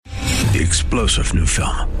The explosive new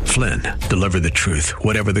film, Flynn, Deliver the Truth,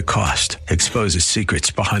 Whatever the Cost, exposes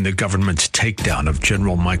secrets behind the government's takedown of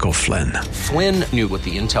General Michael Flynn. Flynn knew what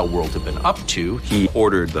the intel world had been up to. He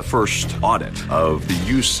ordered the first audit of the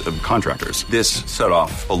use of contractors. This set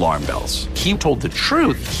off alarm bells. He told the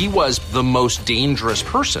truth. He was the most dangerous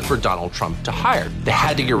person for Donald Trump to hire. They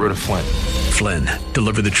had to get rid of Flynn. Flynn,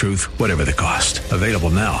 Deliver the Truth, Whatever the Cost. Available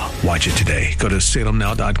now. Watch it today. Go to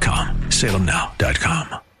salemnow.com.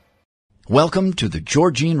 salemnow.com. Welcome to the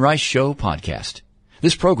Georgene Rice Show podcast.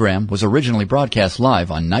 This program was originally broadcast live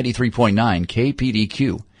on 93.9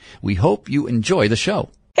 KPDQ. We hope you enjoy the show.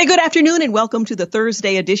 Hey, good afternoon and welcome to the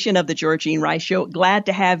Thursday edition of the Georgene Rice Show. Glad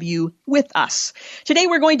to have you with us. Today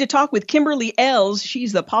we're going to talk with Kimberly Ells.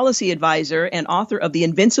 She's the policy advisor and author of The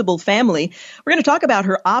Invincible Family. We're going to talk about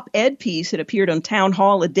her op-ed piece that appeared on Town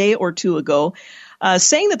Hall a day or two ago,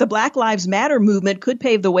 saying that the Black Lives Matter movement could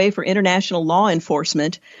pave the way for international law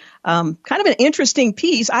enforcement. Kind of an interesting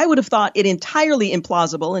piece. I would have thought it entirely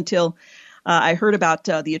implausible until I heard about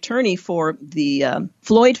the attorney for the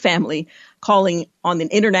Floyd family calling on an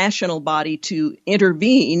international body to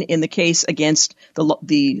intervene in the case against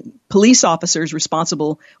the police officers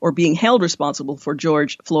responsible or being held responsible for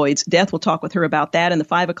George Floyd's death. We'll talk with her about that in the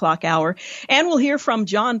 5 o'clock hour. And we'll hear from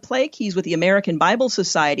John Plake. He's with the American Bible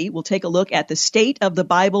Society. We'll take a look at the State of the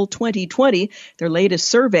Bible 2020, their latest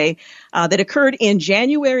survey that occurred in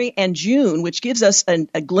January and June, which gives us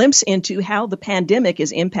a glimpse into how the pandemic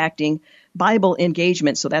is impacting Bible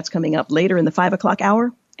engagement. So that's coming up later in the 5 o'clock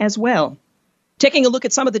hour as well. Taking a look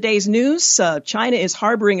at some of the day's news, China is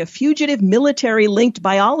harboring a fugitive military-linked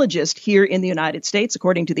biologist here in the United States,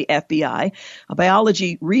 according to the FBI. A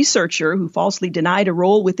biology researcher who falsely denied a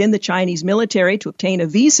role within the Chinese military to obtain a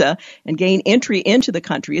visa and gain entry into the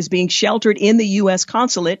country is being sheltered in the U.S.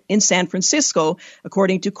 consulate in San Francisco,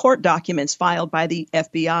 according to court documents filed by the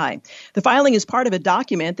FBI. The filing is part of a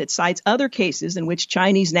document that cites other cases in which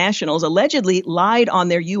Chinese nationals allegedly lied on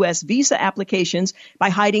their U.S. visa applications by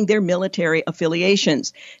hiding their military affiliations.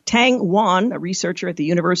 Tang Wan, a researcher at the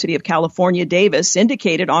University of California, Davis,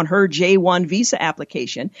 indicated on her J-1 visa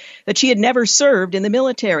application that she had never served in the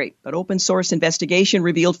military, but open source investigation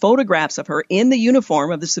revealed photographs of her in the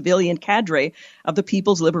uniform of the civilian cadre of the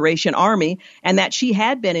People's Liberation Army, and that she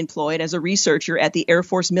had been employed as a researcher at the Air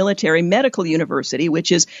Force Military Medical University,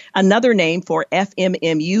 which is another name for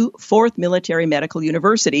FMMU, Fourth Military Medical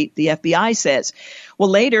University, the FBI says. Well,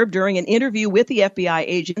 later, during an interview with the FBI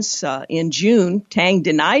agents in June, Tang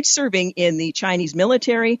denied serving in the Chinese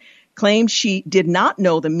military, claimed she did not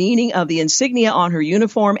know the meaning of the insignia on her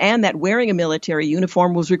uniform, and that wearing a military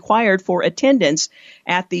uniform was required for attendance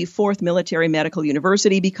at the Fourth Military Medical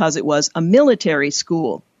University because it was a military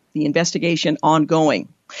school. The investigation ongoing.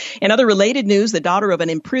 In other related news, the daughter of an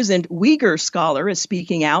imprisoned Uyghur scholar is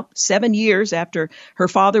speaking out 7 years after her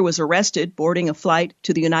father was arrested boarding a flight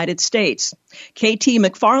to the United States. KT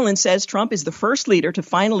McFarland says Trump is the first leader to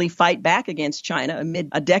finally fight back against China amid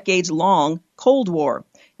a decades-long Cold War.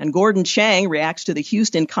 And Gordon Chang reacts to the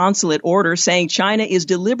Houston consulate order, saying China is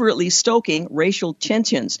deliberately stoking racial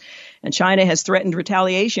tensions. And China has threatened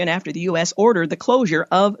retaliation after the U.S. ordered the closure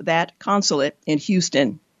of that consulate in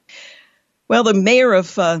Houston. Well, the mayor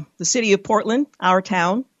of the city of Portland, our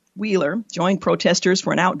town, Wheeler, joined protesters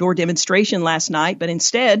for an outdoor demonstration last night, but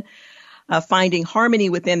instead, finding harmony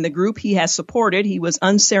within the group he has supported, he was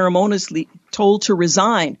unceremoniously told to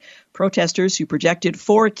resign. Protesters who projected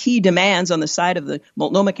 4 key demands on the side of the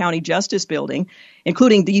Multnomah County Justice Building,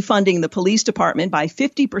 including defunding the police department by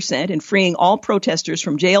 50% and freeing all protesters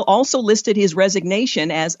from jail, also listed his resignation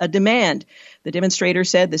as a demand. The demonstrator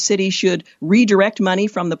said the city should redirect money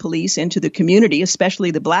from the police into the community,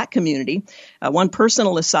 especially the black community. One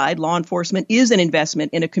personal aside, law enforcement is an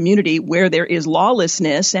investment in a community where there is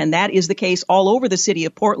lawlessness, and that is the case all over the city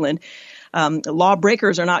of Portland.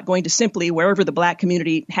 Lawbreakers are not going to simply, wherever the black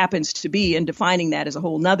community happens to be, and defining that as a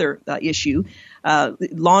whole nother issue.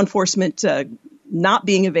 Law enforcement not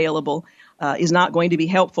being available is not going to be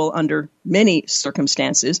helpful under many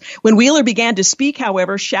circumstances. When Wheeler began to speak,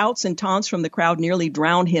 however, shouts and taunts from the crowd nearly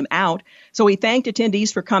drowned him out. So he thanked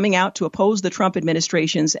attendees for coming out to oppose the Trump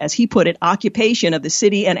administration's, as he put it, occupation of the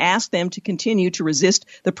city, and asked them to continue to resist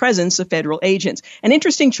the presence of federal agents. An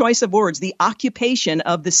interesting choice of words, the occupation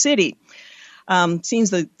of the city.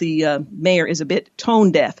 Seems that the mayor is a bit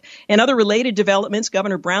tone deaf. In other related developments,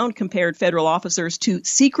 Governor Brown compared federal officers to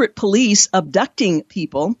secret police abducting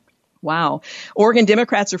people. Wow. Oregon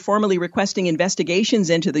Democrats are formally requesting investigations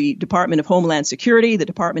into the Department of Homeland Security, the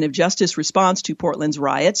Department of Justice response to Portland's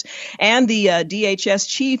riots, and the DHS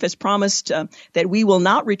chief has promised that we will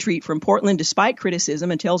not retreat from Portland despite criticism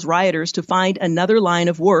and tells rioters to find another line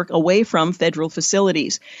of work away from federal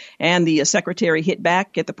facilities. And the secretary hit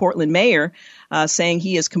back at the Portland mayor, saying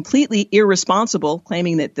he is completely irresponsible,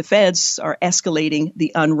 claiming that the feds are escalating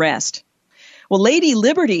the unrest. Well, Lady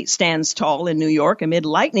Liberty stands tall in New York amid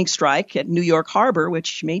lightning strike at New York Harbor,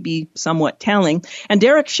 which may be somewhat telling. And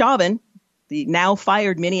Derek Chauvin, the now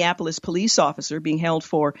fired Minneapolis police officer being held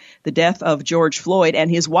for the death of George Floyd, and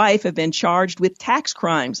his wife have been charged with tax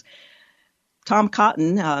crimes. Tom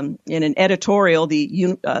Cotton, in an editorial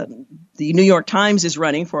the New York Times is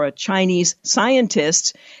running for a Chinese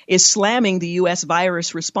scientist, is slamming the U.S.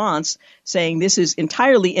 virus response, saying this is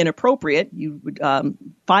entirely inappropriate. You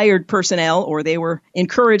fired personnel, or they were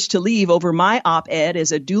encouraged to leave over my op-ed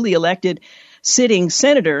as a duly elected sitting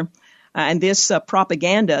senator. And this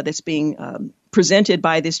propaganda that's being presented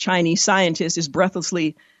by this Chinese scientist is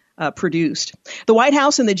breathlessly produced. The White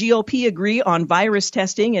House and the GOP agree on virus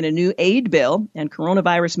testing and a new aid bill, and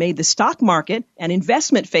coronavirus made the stock market an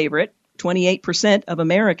investment favorite, 28% of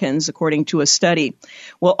Americans, according to a study.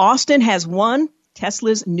 Well, Austin has won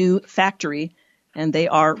Tesla's new factory, and they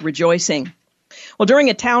are rejoicing. Well,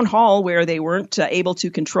 during a town hall where they weren't able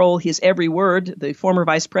to control his every word, the former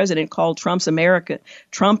vice president called Trump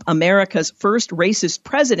America's first racist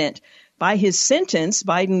president. By his sentence,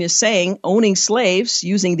 Biden is saying owning slaves,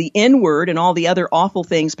 using the N-word, and all the other awful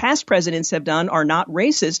things past presidents have done are not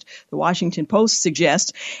racist, the Washington Post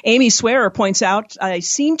suggests. Amy Swearer points out, I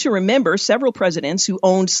seem to remember several presidents who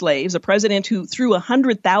owned slaves, a president who threw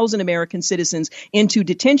 100,000 American citizens into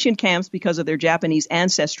detention camps because of their Japanese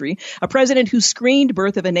ancestry, a president who screened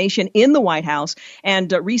birth of a nation in the White House and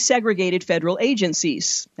resegregated federal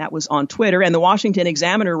agencies. That was on Twitter. And the Washington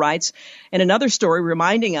Examiner writes in another story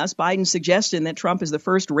reminding us Biden's suggestion that Trump is the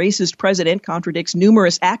first racist president contradicts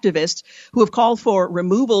numerous activists who have called for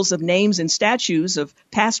removals of names and statues of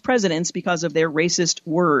past presidents because of their racist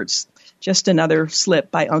words. Just another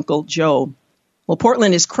slip by Uncle Joe. Well,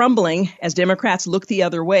 Portland is crumbling as Democrats look the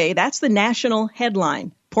other way. That's the national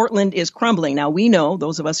headline. Portland is crumbling. Now, we know,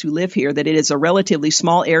 those of us who live here, that it is a relatively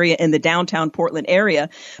small area in the downtown Portland area.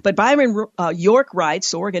 But Byron York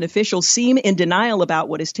writes, Oregon officials seem in denial about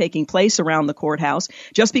what is taking place around the courthouse.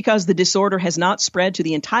 Just because the disorder has not spread to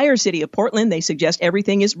the entire city of Portland, they suggest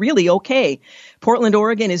everything is really okay. Portland,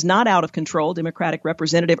 Oregon is not out of control. Democratic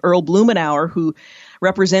Representative Earl Blumenauer, who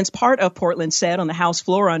represents part of Portland, said on the House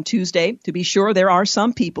floor on Tuesday, to be sure, there are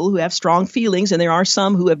some people who have strong feelings and there are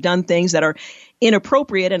some who have done things that are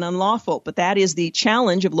inappropriate and unlawful. But that is the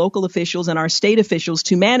challenge of local officials and our state officials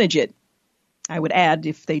to manage it. I would add,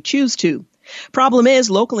 if they choose to. Problem is,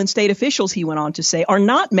 local and state officials, he went on to say, are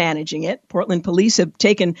not managing it. Portland police have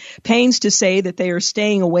taken pains to say that they are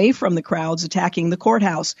staying away from the crowds attacking the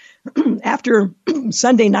courthouse. After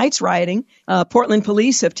Sunday night's rioting, Portland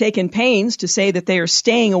police have taken pains to say that they are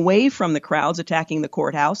staying away from the crowds attacking the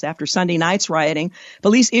courthouse. After Sunday night's rioting,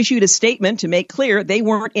 police issued a statement to make clear they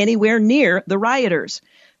weren't anywhere near the rioters.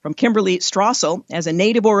 From Kimberly Strassel, as a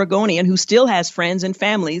native Oregonian who still has friends and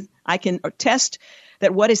family, I can attest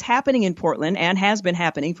that what is happening in Portland and has been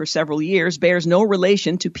happening for several years bears no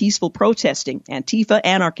relation to peaceful protesting, Antifa,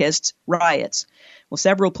 anarchists, riots. Well,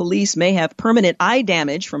 several police may have permanent eye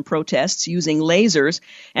damage from protests using lasers,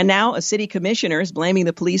 and now a city commissioner is blaming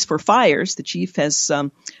the police for fires. The chief has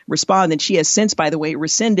responded. She has since, by the way,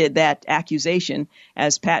 rescinded that accusation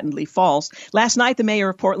as patently false. Last night, the mayor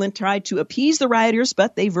of Portland tried to appease the rioters,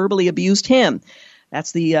 but they verbally abused him.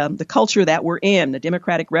 That's the culture that we're in. The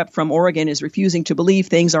Democratic rep from Oregon is refusing to believe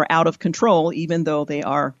things are out of control, even though they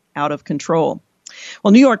are out of control.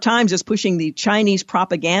 Well, New York Times is pushing the Chinese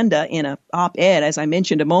propaganda in an op-ed, as I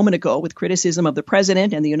mentioned a moment ago, with criticism of the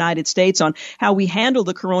president and the United States on how we handle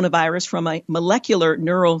the coronavirus from a molecular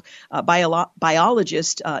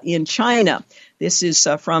neurobiologist in China. This is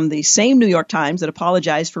from the same New York Times that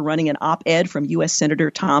apologized for running an op-ed from U.S. Senator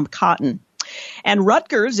Tom Cotton. And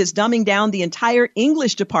Rutgers is dumbing down the entire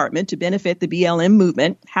English department to benefit the BLM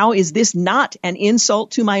movement. How is this not an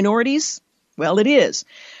insult to minorities? Well, it is.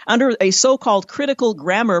 Under a so-called critical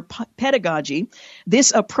grammar pedagogy,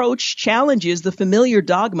 this approach challenges the familiar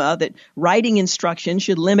dogma that writing instruction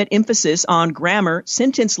should limit emphasis on grammar,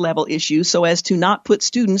 sentence-level issues so as to not put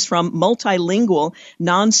students from multilingual,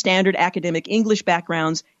 non-standard academic English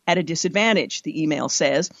backgrounds at a disadvantage, the email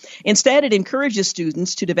says. Instead, it encourages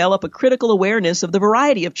students to develop a critical awareness of the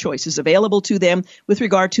variety of choices available to them with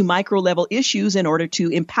regard to micro-level issues in order to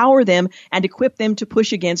empower them and equip them to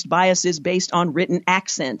push against biases based on written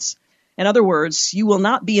accents. In other words, you will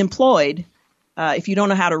not be employed if you don't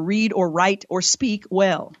know how to read or write or speak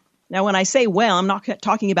well. Now, when I say well, I'm not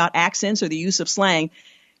talking about accents or the use of slang.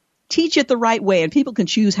 Teach it the right way, and people can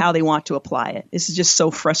choose how they want to apply it. This is just so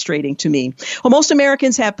frustrating to me. Well, most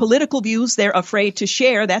Americans have political views they're afraid to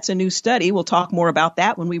share. That's a new study. We'll talk more about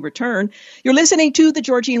that when we return. You're listening to The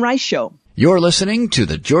Georgene Rice Show. You're listening to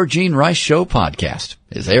the Georgene Rice Show podcast.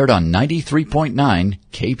 It's aired on 93.9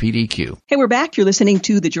 KPDQ. Hey, we're back. You're listening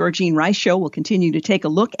to the Georgene Rice Show. We'll continue to take a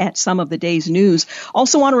look at some of the day's news.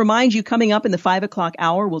 Also want to remind you, coming up in the 5 o'clock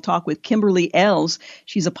hour, we'll talk with Kimberly Ells.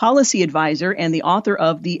 She's a policy advisor and the author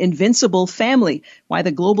of The Invincible Family, Why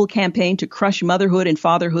the Global Campaign to Crush Motherhood and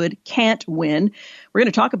Fatherhood Can't Win. We're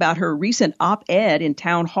going to talk about her recent op-ed in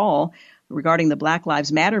Town Hall regarding the Black Lives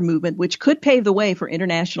Matter movement, which could pave the way for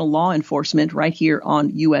international law enforcement right here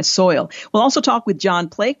on U.S. soil. We'll also talk with John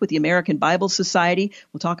Plake with the American Bible Society.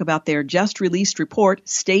 We'll talk about their just-released report,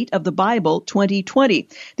 State of the Bible 2020.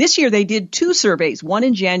 This year they did 2 surveys, one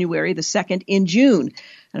in January, the second in June.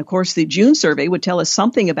 And of course, the June survey would tell us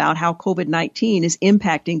something about how COVID-19 is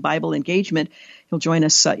impacting Bible engagement. He'll join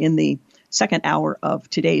us in the second hour of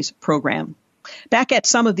today's program. Back at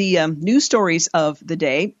some of the news stories of the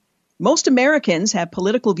day. Most Americans have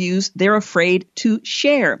political views they're afraid to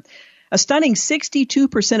share. A stunning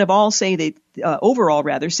 62% of all say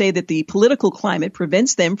that the political climate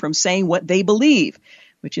prevents them from saying what they believe,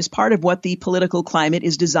 which is part of what the political climate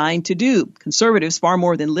is designed to do. Conservatives far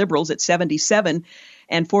more than liberals at 77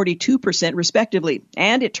 and 42% respectively.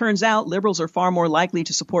 And it turns out liberals are far more likely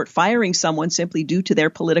to support firing someone simply due to their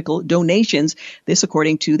political donations. This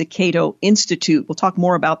according to the Cato Institute. We'll talk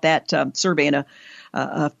more about that survey in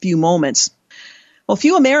a few moments. Well,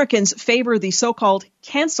 few Americans favor the so-called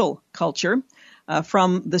cancel culture.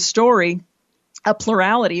 From the story, a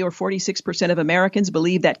plurality, or 46% of Americans,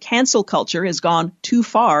 believe that cancel culture has gone too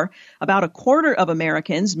far. About a quarter of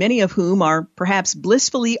Americans, many of whom are perhaps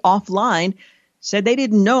blissfully offline, said they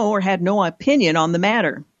didn't know or had no opinion on the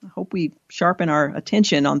matter. I hope we sharpen our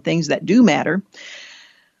attention on things that do matter.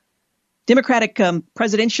 Democratic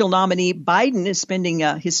presidential nominee Biden is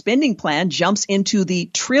his spending plan jumps into the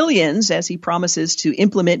trillions as he promises to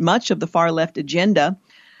implement much of the far left agenda.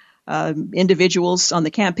 Individuals on the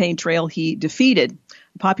campaign trail he defeated.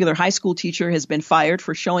 A popular high school teacher has been fired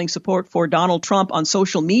for showing support for Donald Trump on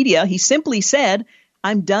social media. He simply said,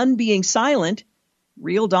 "I'm done being silent.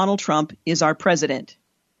 Real Donald Trump is our president."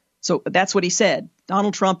 So that's what he said.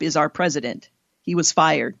 Donald Trump is our president. He was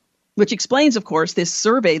fired. Which explains, of course, this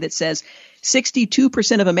survey that says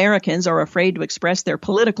 62% of Americans are afraid to express their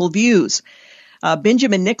political views.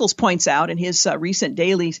 Benjamin Nichols points out in his recent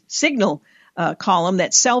Daily Signal column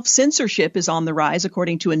that self-censorship is on the rise,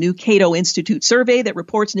 according to a new Cato Institute survey that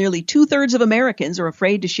reports nearly 2/3 of Americans are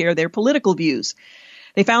afraid to share their political views.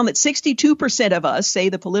 They found that 62% of us say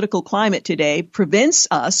the political climate today prevents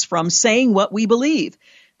us from saying what we believe.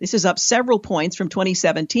 This is up several points from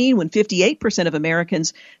 2017 when 58% of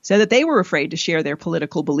Americans said that they were afraid to share their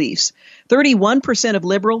political beliefs. 31% of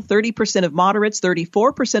liberal, 30% of moderates,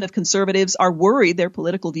 34% of conservatives are worried their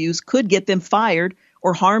political views could get them fired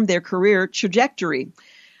or harm their career trajectory.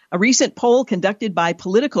 A recent poll conducted by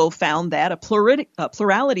Politico found that a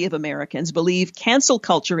plurality of Americans believe cancel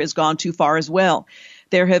culture has gone too far as well.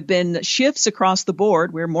 There have been shifts across the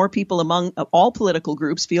board where more people among all political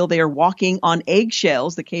groups feel they are walking on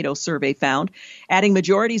eggshells, the Cato survey found, adding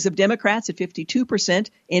majorities of Democrats at 52%,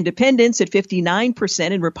 independents at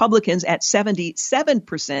 59%, and Republicans at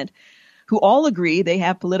 77%, who all agree they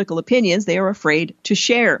have political opinions they are afraid to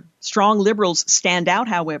share. Strong liberals stand out,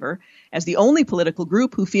 however, as the only political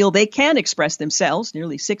group who feel they can express themselves.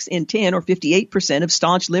 Nearly 6 in 10, or 58% of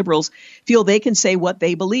staunch liberals, feel they can say what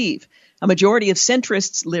they believe. A majority of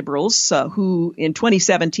centrist liberals who in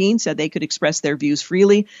 2017 said they could express their views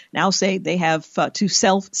freely now say they have to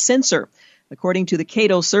self-censor. According to the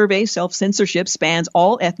Cato survey, self-censorship spans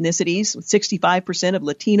all ethnicities, with 65% of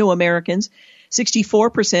Latino Americans,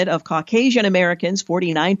 64% of Caucasian Americans,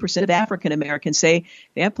 49% of African Americans say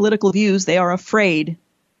they have political views they are afraid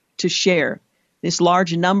to share. This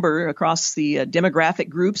large number across the demographic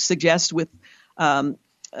groups suggests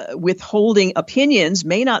withholding opinions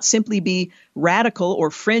may not simply be radical or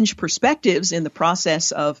fringe perspectives in the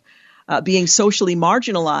process of being socially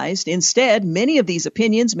marginalized. Instead, many of these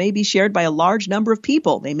opinions may be shared by a large number of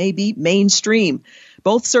people. They may be mainstream.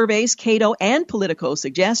 Both surveys, Cato and Politico,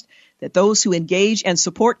 suggest that those who engage and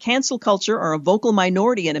support cancel culture are a vocal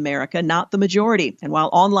minority in America, not the majority. And while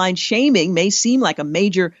online shaming may seem like a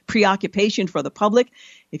major preoccupation for the public,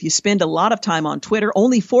 if you spend a lot of time on Twitter,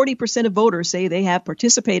 only 40% of voters say they have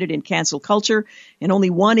participated in cancel culture, and only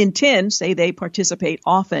 1 in 10 say they participate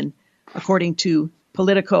often according to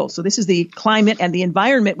Politico. So this is the climate and the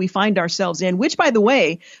environment we find ourselves in, which, by the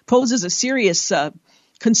way, poses a serious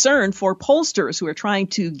concern for pollsters who are trying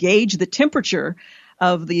to gauge the temperature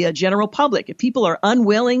of the general public. If people are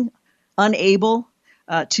unwilling, unable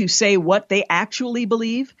to say what they actually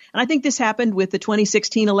believe. And I think this happened with the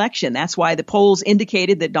 2016 election. That's why the polls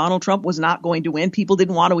indicated that Donald Trump was not going to win. People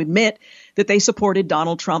didn't want to admit that they supported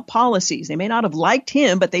Donald Trump policies. They may not have liked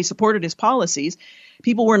him, but they supported his policies.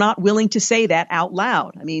 People were not willing to say that out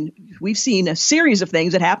loud. I mean, we've seen a series of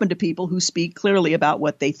things that happen to people who speak clearly about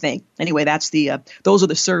what they think. Anyway, those are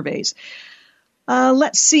the surveys.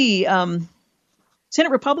 Let's see.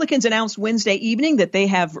 Senate Republicans announced Wednesday evening that they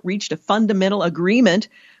have reached a fundamental agreement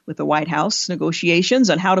with the White House negotiations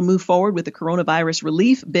on how to move forward with the coronavirus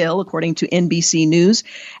relief bill, according to NBC News,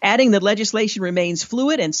 adding that legislation remains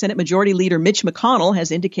fluid, and Senate Majority Leader Mitch McConnell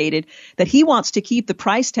has indicated that he wants to keep the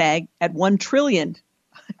price tag at $1 trillion.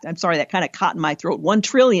 I'm sorry, that kind of caught in my throat. $1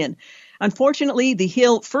 trillion. Unfortunately, the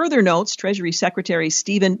Hill further notes Treasury Secretary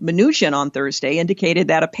Steven Mnuchin on Thursday indicated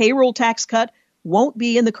that a payroll tax cut won't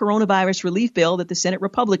be in the coronavirus relief bill that the Senate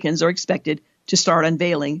Republicans are expected to start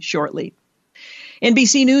unveiling shortly.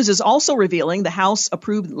 NBC News is also revealing the House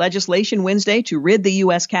approved legislation Wednesday to rid the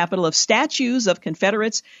U.S. Capitol of statues of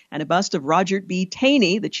Confederates and a bust of Roger B.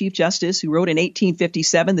 Taney, the Chief Justice who wrote in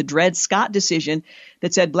 1857 the Dred Scott decision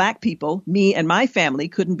that said black people, me and my family,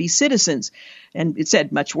 couldn't be citizens. And it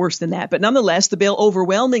said much worse than that. But nonetheless, the bill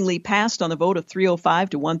overwhelmingly passed on the vote of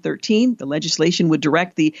 305 to 113. The legislation would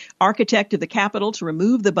direct the architect of the Capitol to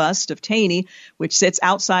remove the bust of Taney, which sits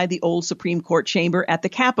outside the old Supreme Court chamber at the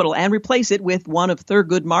Capitol, and replace it with one of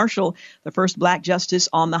Thurgood Marshall, the first black justice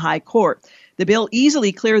on the High Court. The bill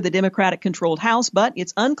easily cleared the Democratic-controlled House, but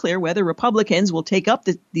it's unclear whether Republicans will take up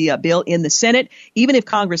the bill in the Senate. Even if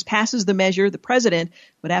Congress passes the measure, the president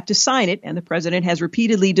would have to sign it, and the president has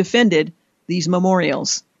repeatedly defended these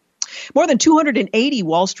memorials. More than 280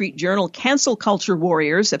 Wall Street Journal cancel culture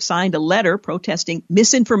warriors have signed a letter protesting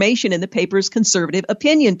misinformation in the paper's conservative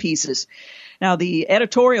opinion pieces. Now, the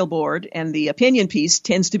editorial board and the opinion piece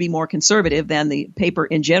tends to be more conservative than the paper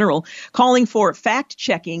in general, calling for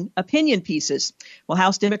fact-checking opinion pieces. Well,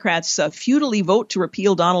 House Democrats futilely vote to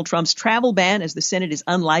repeal Donald Trump's travel ban as the Senate is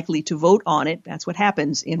unlikely to vote on it. That's what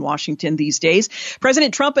happens in Washington these days.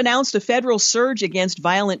 President Trump announced a federal surge against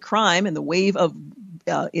violent crime and the wave of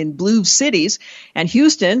in blue cities. And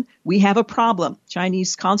Houston, we have a problem.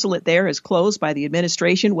 Chinese consulate there is closed by the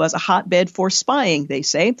administration, was a hotbed for spying, they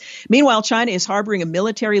say. Meanwhile, China is harboring a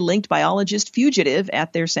military-linked biologist fugitive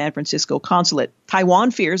at their San Francisco consulate.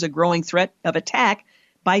 Taiwan fears a growing threat of attack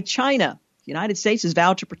by China. The United States has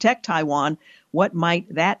vowed to protect Taiwan. What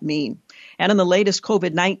might that mean? And in the latest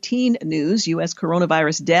COVID-19 news, U.S.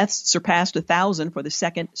 coronavirus deaths surpassed 1,000 for the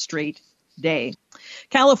second straight day.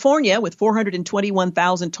 California, with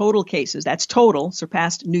 421,000 total cases, that's total,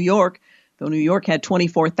 surpassed New York, though New York had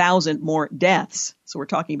 24,000 more deaths. So we're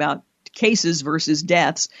talking about cases versus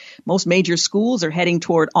deaths. Most major schools are heading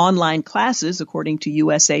toward online classes, according to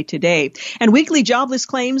USA Today. And weekly jobless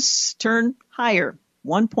claims turn higher.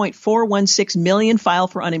 1.416 million file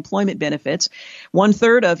for unemployment benefits.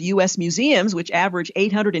 1/3 of U.S. museums, which average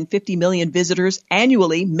 850 million visitors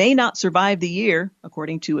annually, may not survive the year,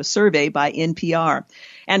 according to a survey by NPR.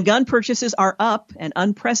 And gun purchases are up an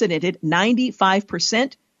unprecedented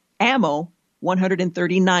 95%. Ammo,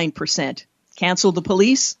 139%. Cancel the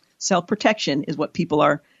police. Self-protection is what people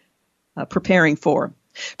are preparing for.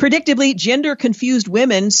 Predictably, gender-confused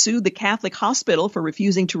women sued the Catholic hospital for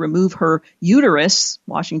refusing to remove her uterus.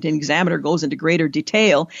 Washington Examiner goes into greater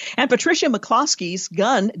detail. And Patricia McCloskey's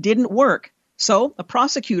gun didn't work. So a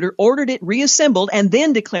prosecutor ordered it reassembled and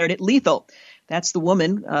then declared it lethal. That's the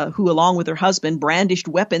woman who, along with her husband, brandished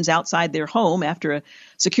weapons outside their home after a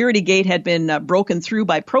security gate had been broken through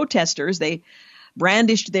by protesters. They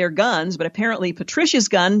brandished their guns, but apparently Patricia's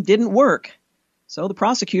gun didn't work. So the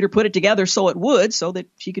prosecutor put it together so it would, so that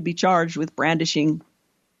she could be charged with brandishing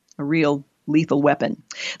a real lethal weapon.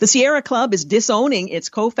 The Sierra Club is disowning its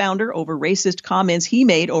co-founder over racist comments he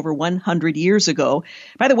made over 100 years ago.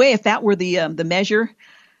 By the way, if that were the measure,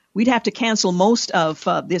 we'd have to cancel most of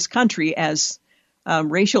this country, as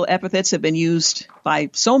racial epithets have been used by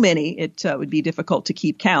so many, it would be difficult to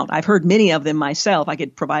keep count. I've heard many of them myself. I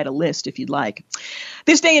could provide a list if you'd like.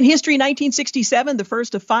 This day in history, 1967, the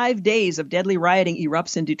first of 5 days of deadly rioting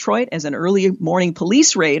erupts in Detroit as an early morning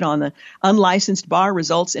police raid on the unlicensed bar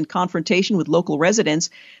results in confrontation with local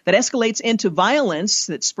residents that escalates into violence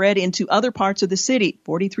that spread into other parts of the city.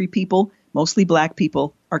 43 people Mostly black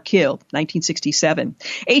people are killed. 1967.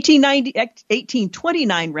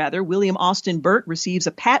 1829, William Austin Burt receives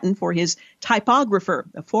a patent for his typographer,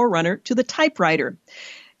 a forerunner to the typewriter.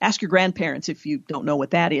 Ask your grandparents if you don't know what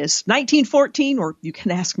that is. 1914, or you can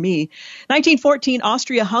ask me. 1914,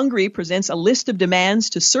 Austria-Hungary presents a list of demands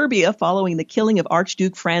to Serbia following the killing of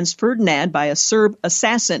Archduke Franz Ferdinand by a Serb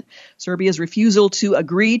assassin. Serbia's refusal to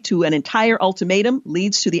agree to an entire ultimatum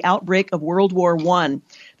leads to the outbreak of World War I,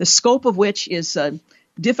 the scope of which is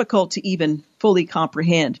difficult to even fully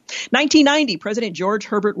comprehend. 1990, President George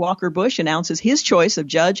Herbert Walker Bush announces his choice of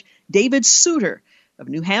Judge David Souter of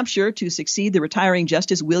New Hampshire to succeed the retiring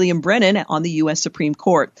Justice William Brennan on the U.S. Supreme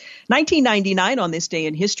Court. 1999, on this day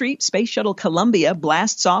in history, Space Shuttle Columbia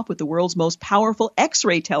blasts off with the world's most powerful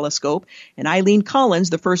X-ray telescope, and Eileen Collins,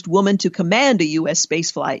 the first woman to command a U.S.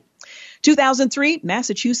 spaceflight. 2003,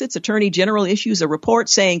 Massachusetts Attorney General issues a report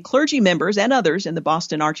saying clergy members and others in the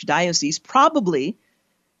Boston Archdiocese probably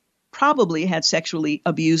had sexually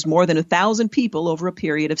abused more than 1,000 people over a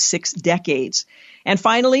period of 6 decades. And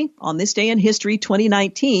finally, on this day in history,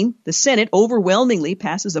 2019, the Senate overwhelmingly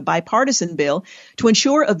passes a bipartisan bill to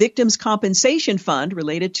ensure a victims' compensation fund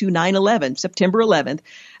related to 9/11, September 11th.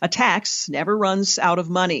 A tax never runs out of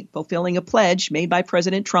money, fulfilling a pledge made by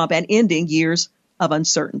President Trump and ending years of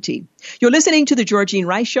uncertainty. You're listening to The Georgene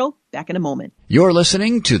Rice Show. Back in a moment. You're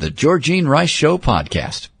listening to The Georgene Rice Show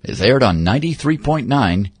podcast. It's aired on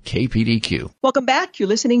 93.9 KPDQ. Welcome back. You're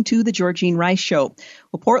listening to The Georgene Rice Show.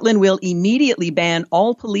 Well, Portland will immediately ban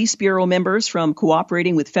all police bureau members from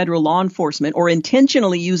cooperating with federal law enforcement or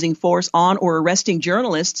intentionally using force on or arresting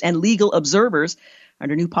journalists and legal observers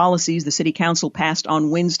under new policies the City Council passed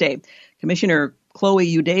on Wednesday. Commissioner Chloe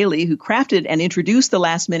Eudaly, who crafted and introduced the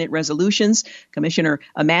last-minute resolutions, Commissioner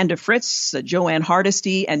Amanda Fritz, Joanne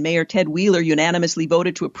Hardesty, and Mayor Ted Wheeler unanimously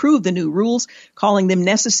voted to approve the new rules, calling them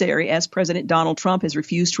necessary as President Donald Trump has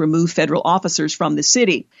refused to remove federal officers from the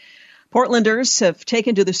city. Portlanders have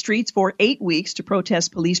taken to the streets for 8 weeks to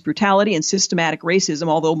protest police brutality and systematic racism,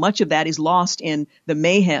 although much of that is lost in the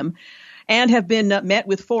mayhem, and have been met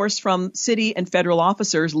with force from city and federal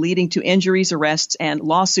officers, leading to injuries, arrests, and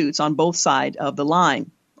lawsuits on both sides of the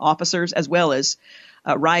line, officers as well as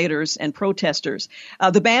rioters and protesters.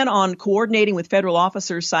 The ban on coordinating with federal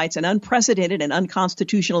officers cites an unprecedented and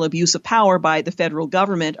unconstitutional abuse of power by the federal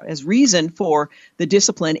government as reason for the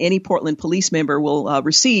discipline any Portland police member will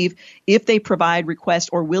receive if they provide,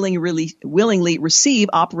 request, or willingly receive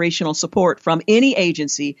operational support from any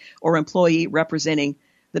agency or employee representing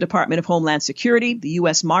the Department of Homeland Security, the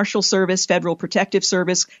U.S. Marshal Service, Federal Protective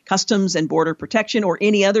Service, Customs and Border Protection, or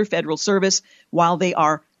any other federal service while they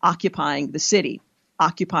are occupying the city.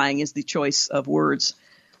 Occupying is the choice of words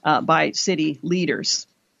by city leaders.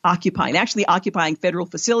 Actually occupying federal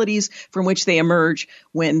facilities from which they emerge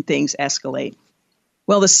when things escalate.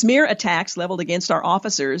 Well, the smear attacks leveled against our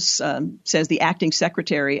officers, says the acting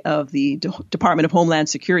secretary of the Department of Homeland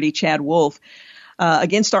Security, Chad Wolf,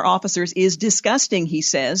 against our officers is disgusting, he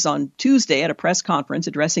says, on Tuesday at a press conference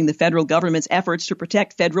addressing the federal government's efforts to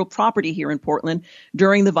protect federal property here in Portland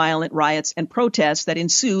during the violent riots and protests that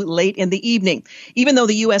ensue late in the evening. Even though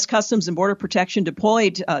the U.S. Customs and Border Protection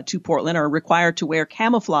deployed to Portland are required to wear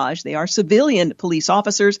camouflage, they are civilian police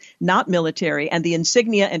officers, not military, and the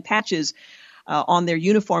insignia and patches on their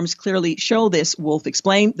uniforms clearly show this, Wolf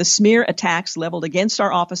explained. The smear attacks leveled against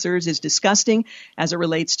our officers is disgusting as it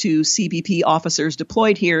relates to CBP officers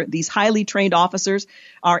deployed here. These highly trained officers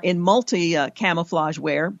are in multi-camouflage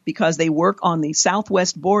wear because they work on the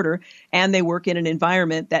southwest border and they work in an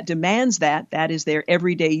environment that demands that. That is their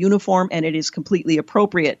everyday uniform, and it is completely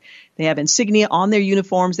appropriate. They have insignia on their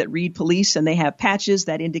uniforms that read police, and they have patches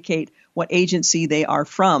that indicate what agency they are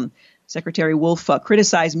from. Secretary Wolf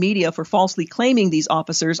criticized media for falsely claiming these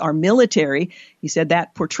officers are military. He said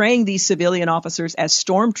that portraying these civilian officers as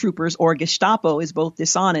stormtroopers or Gestapo is both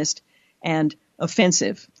dishonest and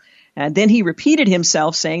offensive. And then he repeated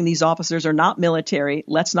himself, saying these officers are not military.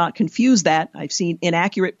 Let's not confuse that. I've seen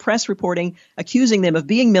inaccurate press reporting accusing them of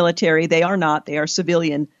being military. They are not. They are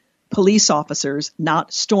civilian police officers,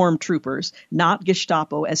 not stormtroopers, not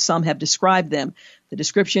Gestapo, as some have described them. The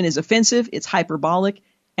description is offensive, it's hyperbolic,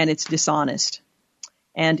 and it's dishonest.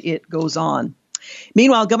 And it goes on.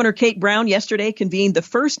 Meanwhile, Governor Kate Brown yesterday convened the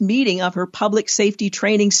first meeting of her Public Safety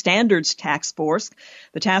Training Standards Task Force.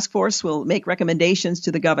 The task force will make recommendations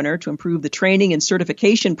to the governor to improve the training and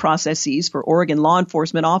certification processes for Oregon law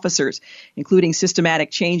enforcement officers, including systematic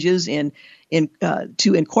changes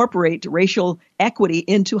to incorporate racial equity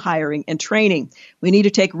into hiring and training. We need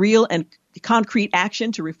to take real and concrete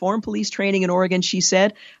action to reform police training in Oregon, she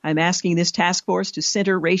said. I'm asking this task force to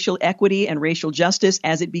center racial equity and racial justice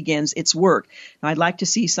as it begins its work. Now, I'd like to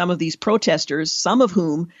see some of these protesters, some of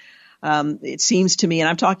whom, it seems to me, and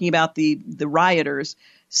I'm talking about the rioters,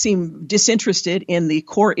 seem disinterested in the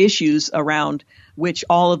core issues around which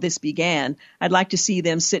all of this began. I'd like to see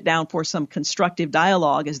them sit down for some constructive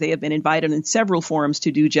dialogue, as they have been invited in several forums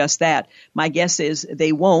to do just that. My guess is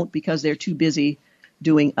they won't, because they're too busy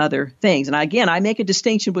doing other things. And again, I make a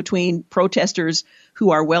distinction between protesters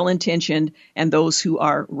who are well-intentioned and those who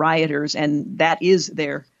are rioters, and that is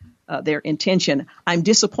their intention. I'm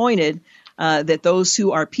disappointed that those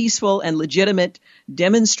who are peaceful and legitimate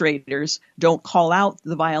demonstrators don't call out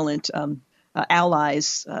the violent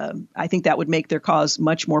allies. I think that would make their cause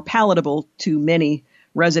much more palatable to many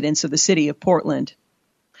residents of the city of Portland.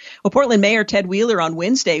 Well, Portland Mayor Ted Wheeler on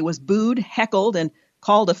Wednesday was booed, heckled, and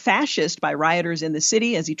called a fascist by rioters in the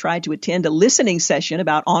city as he tried to attend a listening session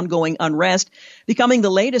about ongoing unrest, becoming the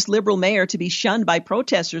latest liberal mayor to be shunned by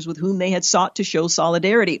protesters with whom they had sought to show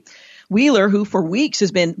solidarity. Wheeler, who for weeks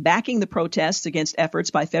has been backing the protests against efforts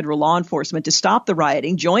by federal law enforcement to stop the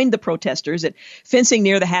rioting, joined the protesters at fencing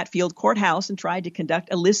near the Hatfield courthouse and tried to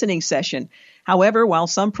conduct a listening session. However, while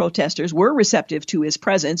some protesters were receptive to his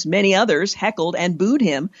presence, many others heckled and booed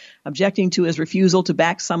him, objecting to his refusal to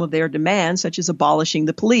back some of their demands, such as abolishing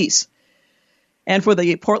the police. And for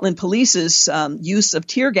the Portland Police's use of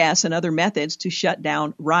tear gas and other methods to shut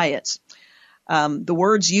down riots. The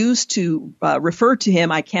words used to refer to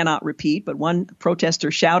him I cannot repeat, but one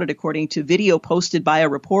protester shouted, according to video posted by a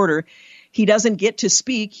reporter, "He doesn't get to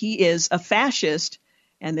speak. He is a fascist."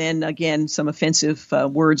 And then again, some offensive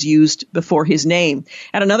words used before his name.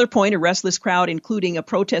 At another point, a restless crowd, including a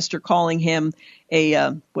protester calling him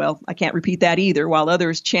I can't repeat that either, while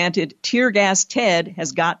others chanted, "Tear gas Ted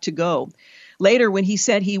has got to go." Later, when he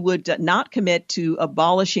said he would not commit to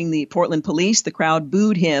abolishing the Portland police, the crowd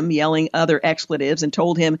booed him, yelling other expletives, and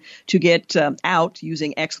told him to get out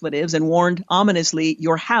using expletives, and warned ominously,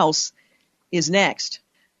 "Your house is next,"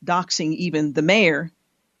 doxing even the mayor,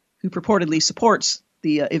 who purportedly supports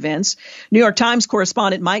the events. New York Times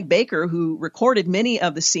correspondent Mike Baker, who recorded many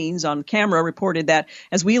of the scenes on camera, reported that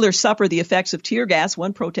as Wheeler suffered the effects of tear gas,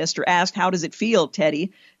 one protester asked, "How does it feel,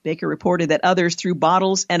 Teddy?" Baker reported that others threw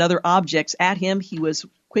bottles and other objects at him. He was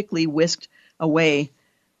quickly whisked away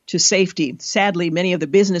to safety. Sadly, many of the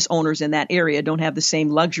business owners in that area don't have the same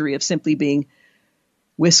luxury of simply being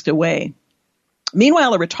whisked away.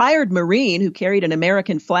 Meanwhile, a retired Marine who carried an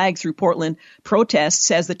American flag through Portland protests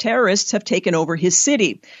says the terrorists have taken over his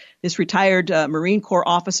city. This retired Marine Corps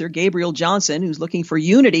officer, Gabriel Johnson, who's looking for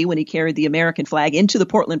unity when he carried the American flag into the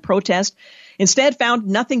Portland protest, instead found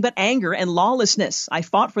nothing but anger and lawlessness. "I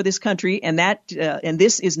fought for this country, and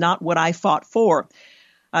this is not what I fought for."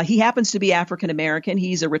 He happens to be African American.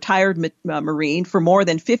 He's a retired Marine. For more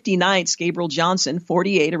than 50 nights, Gabriel Johnson,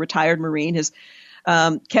 48, a retired Marine, has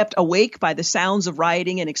kept awake by the sounds of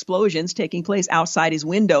rioting and explosions taking place outside his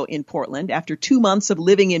window in Portland. After 2 months of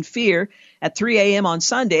living in fear, at 3 a.m. on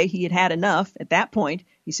Sunday, he had had enough. At that point,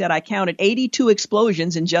 he said, "I counted 82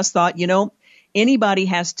 explosions and just thought, somebody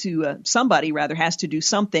has to do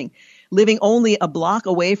something." Living only a block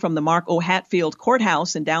away from the Mark O. Hatfield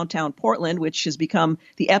courthouse in downtown Portland, which has become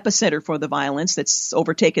the epicenter for the violence that's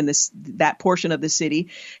overtaken that portion of the city,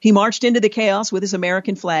 he marched into the chaos with his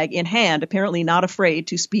American flag in hand, apparently not afraid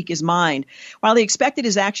to speak his mind. While he expected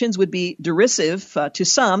his actions would be derisive to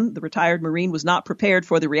some, the retired Marine was not prepared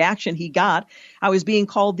for the reaction he got. "I was being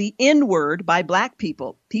called the N-word by black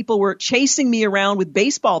people. People were chasing me around with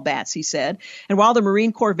baseball bats," he said. And while the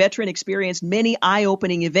Marine Corps veteran experienced many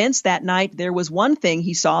eye-opening events that night, there was one thing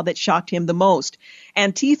he saw that shocked him the most.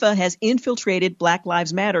 Antifa has infiltrated Black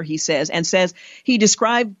Lives Matter, he says, and says he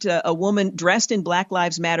described a woman dressed in Black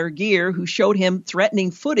Lives Matter gear who showed him threatening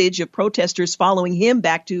footage of protesters following him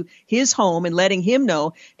back to his home and letting him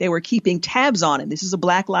know they were keeping tabs on him. This is a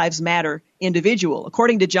Black Lives Matter individual.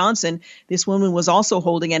 According to Johnson, this woman was also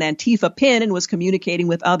holding an Antifa pin and was communicating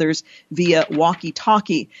with others via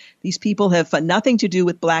walkie-talkie. These people have nothing to do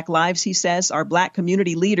with Black lives, he says. Our Black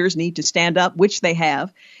community leaders need to stand up, which they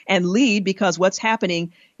have, and lead, because what's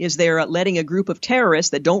happening is they're letting a group of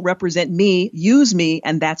terrorists that don't represent me use me,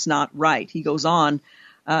 and that's not right. He goes on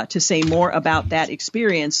to say more about that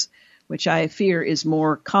experience, which I fear is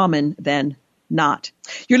more common than not.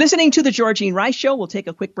 You're listening to The Georgene Rice Show. We'll take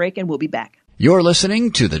a quick break and we'll be back. You're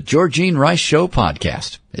listening to The Georgene Rice Show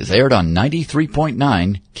podcast. is aired on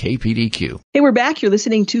 93.9 KPDQ. Hey, we're back. You're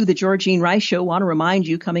listening to The Georgene Rice Show. Want to remind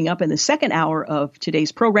you, coming up in the second hour of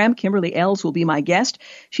today's program, Kimberly Ells will be my guest.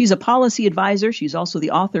 She's a policy advisor. She's also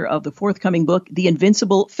the author of the forthcoming book, The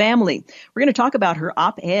Invincible Family. We're going to talk about her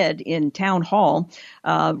op-ed in Town Hall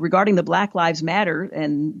regarding the Black Lives Matter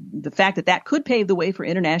and the fact that that could pave the way for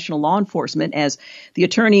international law enforcement, as the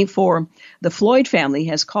attorney for the Floyd family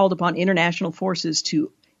has called upon international forces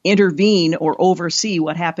to intervene or oversee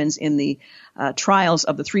what happens in the trials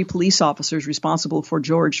of the 3 police officers responsible for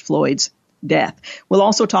George Floyd's death. We'll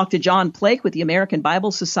also talk to John Plake with the American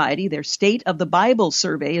Bible Society. Their State of the Bible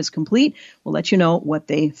survey is complete. We'll let you know what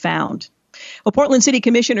they found. Well, Portland City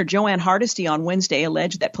Commissioner Joanne Hardesty on Wednesday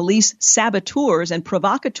alleged that police saboteurs and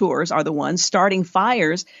provocateurs are the ones starting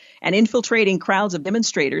fires and infiltrating crowds of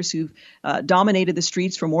demonstrators who've dominated the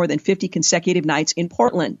streets for more than 50 consecutive nights in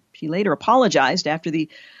Portland. She later apologized after the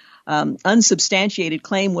unsubstantiated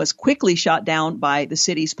claim was quickly shot down by the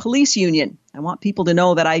city's police union. I want people to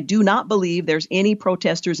know that I do not believe there's any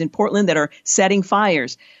protesters in Portland that are setting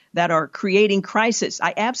fires, that are creating crisis.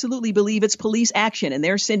 I absolutely believe it's police action, and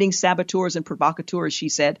they're sending saboteurs and provocateurs, she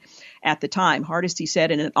said at the time. Hardesty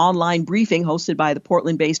said in an online briefing hosted by the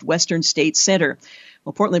Portland-based Western State Center.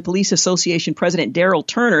 Well, Portland Police Association President Daryl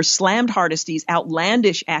Turner slammed Hardesty's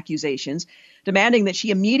outlandish accusations, demanding that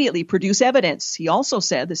she immediately produce evidence. He also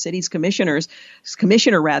said the city's commissioner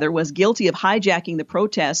was guilty of hijacking the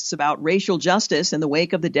protests about racial justice in the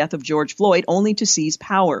wake of the death of George Floyd, only to seize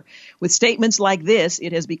power. With statements like this,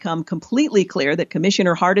 it has become completely clear that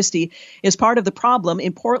Commissioner Hardesty is part of the problem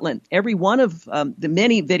in Portland. Every one of the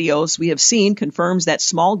many videos we have seen confirms that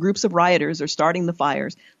small groups of rioters are starting the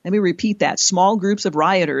fires. Let me repeat that. Small groups of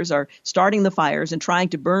rioters are starting the fires and trying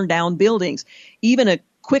to burn down buildings. Even a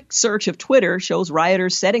quick search of Twitter shows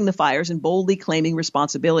rioters setting the fires and boldly claiming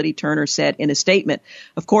responsibility, Turner said in a statement.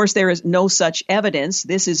 Of course, there is no such evidence.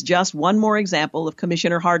 This is just one more example of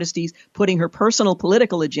Commissioner Hardesty's putting her personal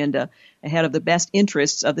political agenda ahead of the best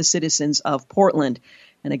interests of the citizens of Portland.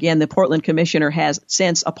 And again, the Portland commissioner has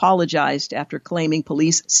since apologized after claiming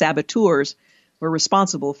police saboteurs were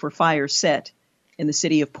responsible for fires set in the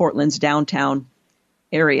city of Portland's downtown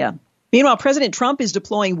area. Meanwhile, President Trump is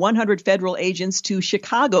deploying 100 federal agents to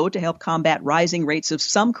Chicago to help combat rising rates of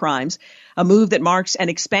some crimes, a move that marks an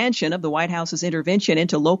expansion of the White House's intervention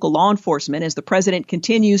into local law enforcement as the president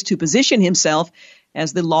continues to position himself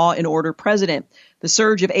as the law and order president. The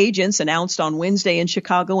surge of agents announced on Wednesday in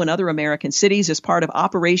Chicago and other American cities as part of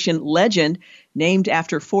Operation Legend, named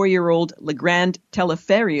after 4-year-old Legrand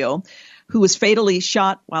Teleferio, who was fatally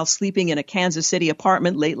shot while sleeping in a Kansas City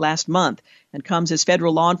apartment late last month, and comes as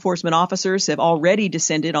federal law enforcement officers have already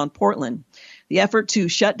descended on Portland. The effort to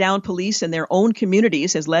shut down police in their own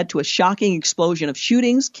communities has led to a shocking explosion of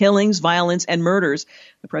shootings, killings, violence, and murders,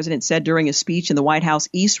 the president said during a speech in the White House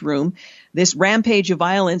East Room. This rampage of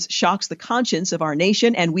violence shocks the conscience of our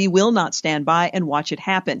nation, and we will not stand by and watch it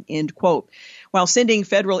happen, end quote. While sending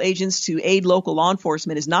federal agents to aid local law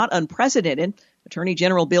enforcement is not unprecedented, Attorney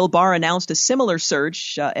General Bill Barr announced a similar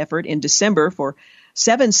surge effort in December for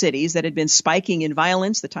 7 cities that had been spiking in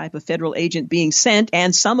violence, the type of federal agent being sent,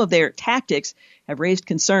 and some of their tactics have raised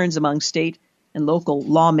concerns among state and local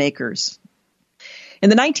lawmakers. In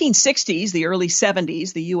the 1960s, the early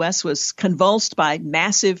 70s, the U.S. was convulsed by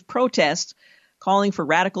massive protests calling for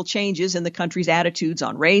radical changes in the country's attitudes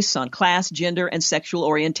on race, on class, gender, and sexual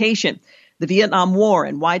orientation. The Vietnam War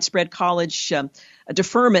and widespread college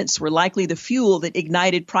deferments were likely the fuel that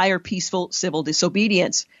ignited prior peaceful civil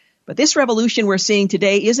disobedience. But this revolution we're seeing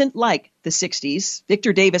today isn't like the 60s.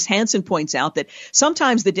 Victor Davis Hanson points out that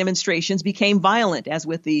sometimes the demonstrations became violent, as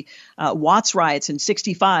with the Watts riots in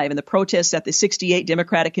 65 and the protests at the 68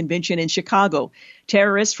 Democratic Convention in Chicago.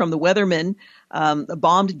 Terrorists from the Weathermen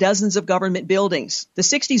bombed dozens of government buildings. The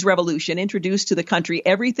 60s revolution introduced to the country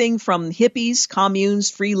everything from hippies,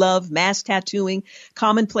 communes, free love, mass tattooing,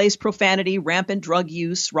 commonplace profanity, rampant drug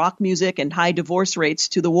use, rock music, and high divorce rates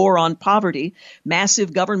to the war on poverty,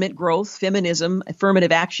 massive government growth, feminism,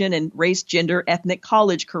 affirmative action, and race, gender, ethnic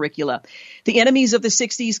college curricula. The enemies of the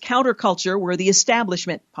 60s counterculture were the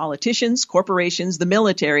establishment, politicians, corporations, the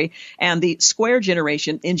military, and the square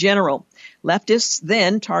generation in general. Leftists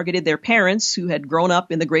then targeted their parents who had grown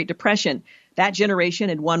up in the Great Depression. That generation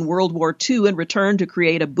had won World War II and returned to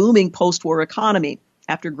create a booming post-war economy.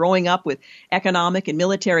 After growing up with economic and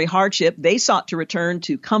military hardship, they sought to return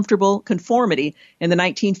to comfortable conformity in the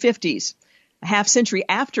 1950s. A half century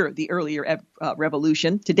after the earlier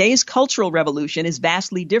revolution, today's cultural revolution is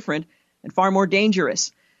vastly different and far more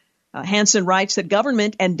dangerous. Hanson writes that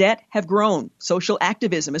government and debt have grown. Social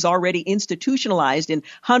activism is already institutionalized in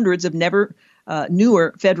hundreds of never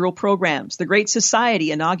newer federal programs. The Great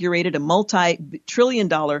Society inaugurated a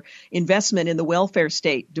multi-trillion-dollar investment in the welfare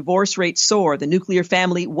state. Divorce rates soar. The nuclear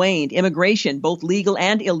family waned. Immigration, both legal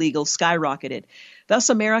and illegal, skyrocketed. Thus,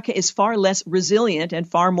 America is far less resilient and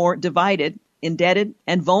far more divided, indebted,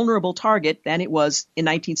 and vulnerable target than it was in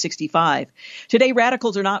 1965. Today,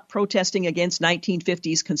 radicals are not protesting against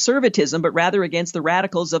 1950s conservatism, but rather against the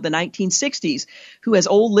radicals of the 1960s, who as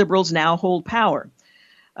old liberals now hold power.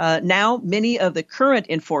 Now, many of the current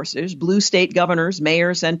enforcers, blue state governors,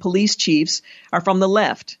 mayors, and police chiefs, are from the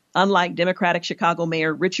left. Unlike Democratic Chicago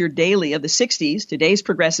Mayor Richard Daley of the 60s, today's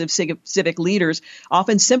progressive civic leaders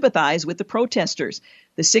often sympathize with the protesters.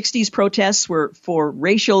 The 60s protests were for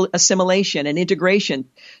racial assimilation and integration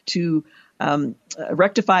to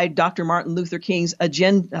rectify Dr. Martin Luther King's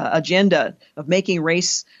agenda of making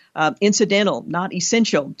race incidental, not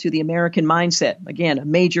essential to the American mindset. Again, a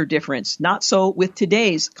major difference. Not so with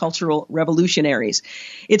today's cultural revolutionaries.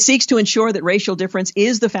 It seeks to ensure that racial difference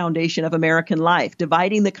is the foundation of American life,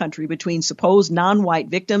 dividing the country between supposed non-white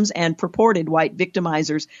victims and purported white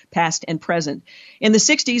victimizers, past and present. In the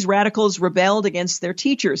 60s, radicals rebelled against their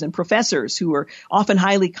teachers and professors, who were often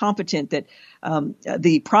highly competent, that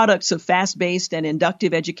the products of fast-paced and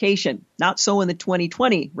inductive education. Not so in the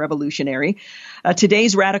 2020 revolutionary.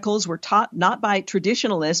 Today's radicals were taught not by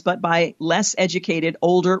traditionalists, but by less educated,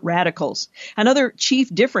 older radicals. Another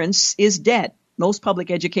chief difference is debt. Most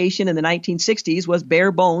public education in the 1960s was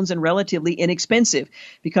bare bones and relatively inexpensive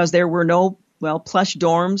because there were no plush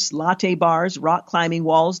dorms, latte bars, rock climbing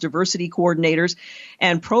walls, diversity coordinators,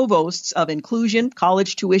 and provosts of inclusion.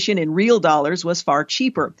 College tuition in real dollars was far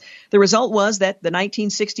cheaper. The result was that the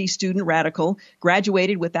 1960 student radical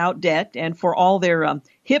graduated without debt and for all their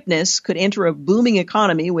hipness could enter a booming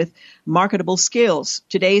economy with marketable skills.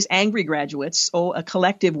 Today's angry graduates owe a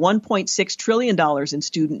collective $1.6 trillion in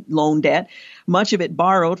student loan debt, much of it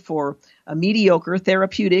borrowed for a mediocre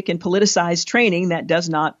therapeutic and politicized training that does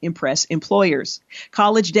not impress employers.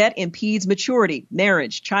 College debt impedes maturity,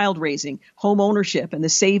 marriage, child raising, home ownership, and the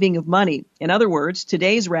saving of money. In other words,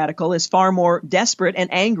 today's radical is far more desperate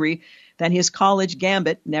and angry than his college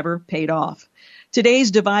gambit never paid off.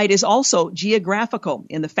 Today's divide is also geographical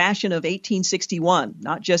in the fashion of 1861,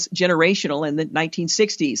 not just generational in the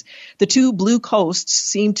 1960s. The two blue coasts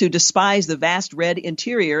seem to despise the vast red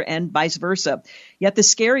interior and vice versa. Yet the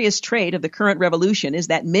scariest trait of the current revolution is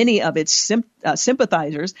that many of its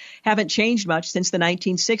sympathizers haven't changed much since the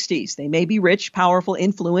 1960s. They may be rich, powerful,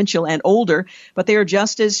 influential, and older, but they are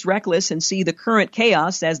just as reckless and see the current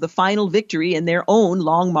chaos as the final victory in their own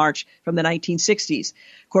long march from the 1960s.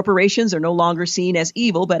 Corporations are no longer seen as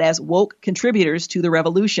evil, but as woke contributors to the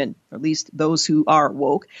revolution, or at least those who are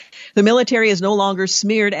woke. The military is no longer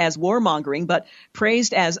smeared as warmongering, but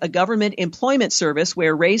praised as a government employment service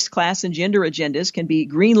where race, class, and gender agendas can be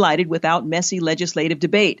green-lighted without messy legislative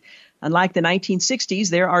debate. Unlike the 1960s,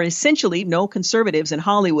 there are essentially no conservatives in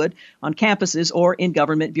Hollywood, on campuses, or in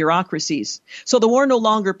government bureaucracies. So the war no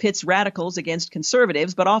longer pits radicals against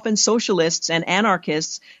conservatives, but often socialists and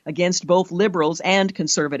anarchists against both liberals and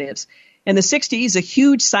conservatives. In the 60s, a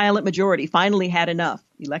huge silent majority finally had enough,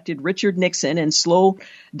 elected Richard Nixon, and slowed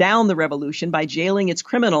down the revolution by jailing its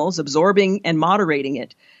criminals, absorbing and moderating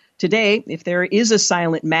it. Today, if there is a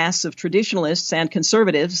silent mass of traditionalists and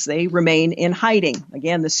conservatives, they remain in hiding.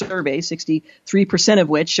 Again, the survey, 63% of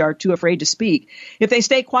which are too afraid to speak. If they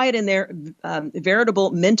stay quiet in their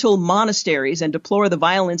veritable mental monasteries and deplore the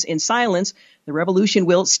violence in silence, the revolution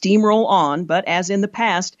will steamroll on. But as in the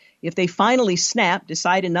past, if they finally snap,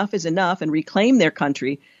 decide enough is enough, and reclaim their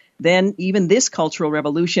country, then even this cultural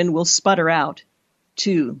revolution will sputter out,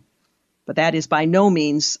 too. But that is by no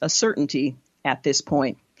means a certainty at this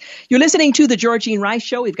point. You're listening to The Georgene Rice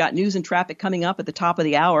Show. We've got news and traffic coming up at the top of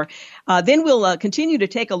the hour. Then we'll continue to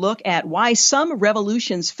take a look at why some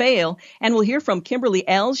revolutions fail, and we'll hear from Kimberly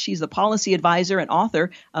Ells. She's the policy advisor and author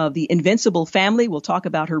of The Invincible Family. We'll talk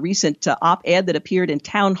about her recent op-ed that appeared in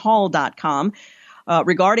townhall.com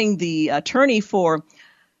regarding the attorney for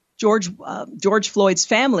George Floyd's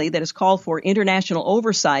family that has called for international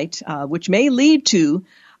oversight, which may lead to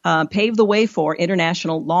pave the way for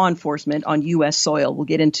international law enforcement on U.S. soil. We'll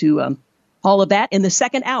get into all of that in the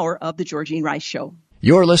second hour of The Georgene Rice Show.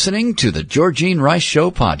 You're listening to The Georgene Rice Show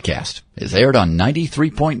podcast. It's aired on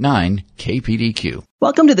 93.9 KPDQ.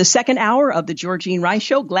 Welcome to the second hour of The Georgene Rice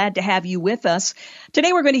Show. Glad to have you with us.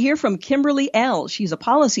 Today we're going to hear from Kimberly Ells. She's a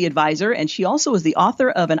policy advisor, and she also is the author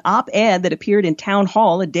of an op-ed that appeared in Town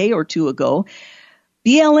Hall a day or two ago.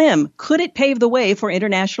 BLM, could it pave the way for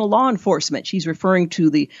international law enforcement? She's referring to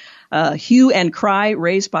the hue and cry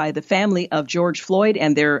raised by the family of George Floyd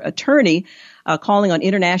and their attorney, calling on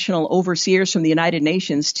international overseers from the United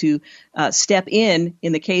Nations to step in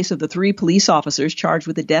the case of the 3 police officers charged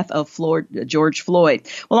with the death of George Floyd.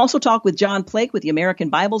 We'll also talk with John Plake with the American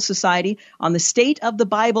Bible Society on the State of the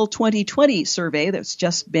Bible 2020 survey that's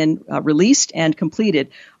just been released and completed.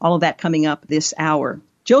 All of that coming up this hour.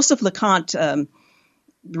 Joseph LeConte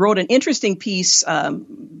wrote an interesting piece,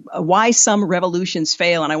 Why Some Revolutions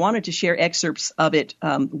Fail, and I wanted to share excerpts of it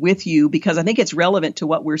with you because I think it's relevant to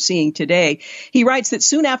what we're seeing today. He writes that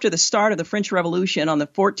soon after the start of the French Revolution on the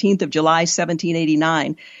 14th of July,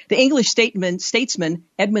 1789, the English statesman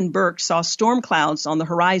Edmund Burke saw storm clouds on the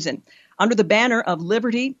horizon. Under the banner of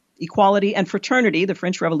liberty, equality, and fraternity, the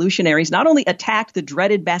French revolutionaries not only attacked the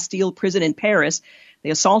dreaded Bastille prison in Paris, they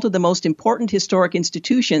assaulted the most important historic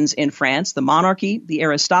institutions in France, the monarchy, the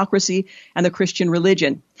aristocracy, and the Christian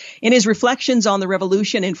religion. In his reflections on the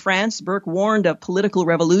revolution in France, Burke warned of political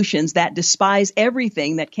revolutions that despise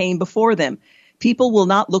everything that came before them. People will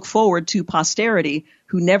not look forward to posterity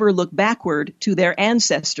who never look backward to their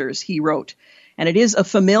ancestors, he wrote. And it is a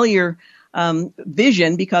familiar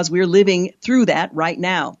vision because we're living through that right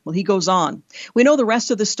now. Well, he goes on. We know the rest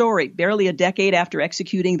of the story. Barely a decade after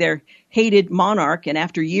executing their hated monarch and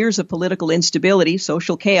after years of political instability,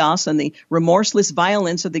 social chaos, and the remorseless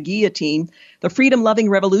violence of the guillotine, the freedom-loving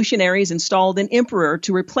revolutionaries installed an emperor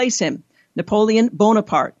to replace him. Napoleon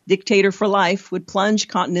Bonaparte, dictator for life, would plunge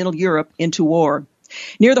continental Europe into war.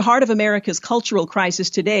 Near the heart of America's cultural crisis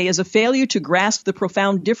today is a failure to grasp the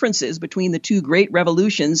profound differences between the 2 great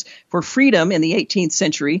revolutions for freedom in the 18th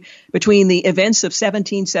century, between the events of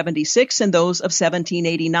 1776 and those of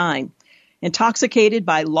 1789. Intoxicated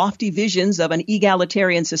by lofty visions of an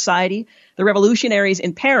egalitarian society, the revolutionaries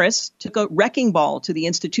in Paris took a wrecking ball to the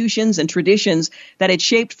institutions and traditions that had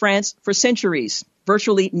shaped France for centuries.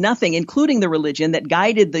 Virtually nothing, including the religion that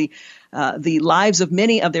guided the lives of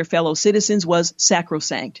many of their fellow citizens, was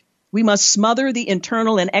sacrosanct. We must smother the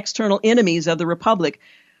internal and external enemies of the Republic,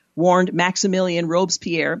 warned Maximilien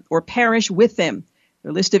Robespierre, or perish with them.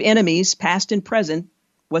 Their list of enemies, past and present,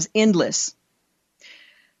 was endless.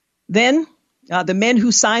 Then, the men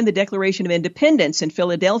who signed the Declaration of Independence in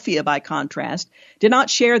Philadelphia, by contrast, did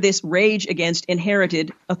not share this rage against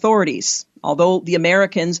inherited authorities. Although the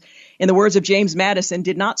Americans, in the words of James Madison,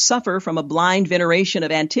 did not suffer from a blind veneration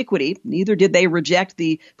of antiquity, neither did they reject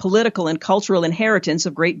the political and cultural inheritance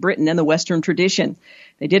of Great Britain and the Western tradition.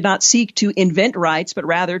 They did not seek to invent rights, but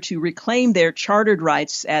rather to reclaim their chartered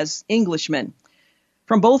rights as Englishmen.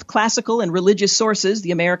 From both classical and religious sources,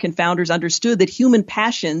 the American founders understood that human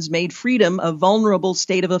passions made freedom a vulnerable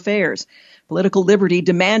state of affairs. Political liberty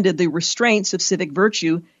demanded the restraints of civic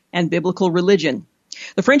virtue and biblical religion.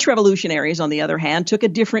 The French revolutionaries, on the other hand, took a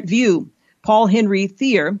different view. Paul Henry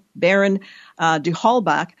Thiers, Baron de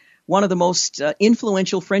Holbach, one of the most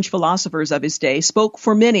influential French philosophers of his day, spoke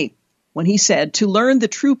for many when he said, "To learn the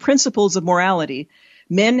true principles of morality,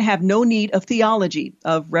 men have no need of theology,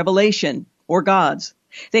 of revelation, or gods.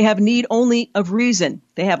 They have need only of reason.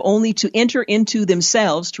 They have only to enter into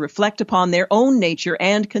themselves, to reflect upon their own nature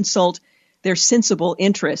and consult their sensible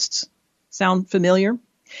interests." Sound familiar?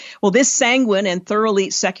 Well, this sanguine and thoroughly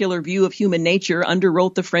secular view of human nature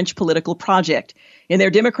underwrote the French political project. In their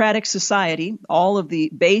democratic society, all of the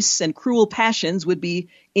base and cruel passions would be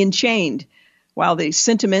enchained, while the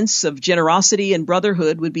sentiments of generosity and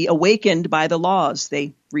brotherhood would be awakened by the laws,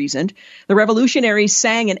 they reasoned. The revolutionaries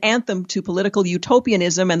sang an anthem to political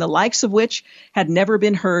utopianism, and the likes of which had never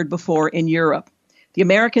been heard before in Europe. The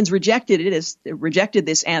Americans rejected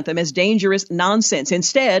this anthem as dangerous nonsense.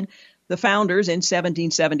 Instead, the founders in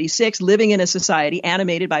 1776, living in a society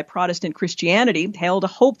animated by Protestant Christianity, held a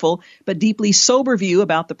hopeful but deeply sober view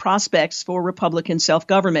about the prospects for Republican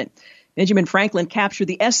self-government. Benjamin Franklin captured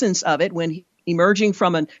the essence of it when, emerging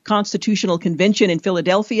from a constitutional convention in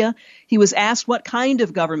Philadelphia, he was asked what kind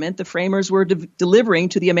of government the framers were delivering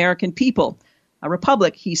to the American people. "A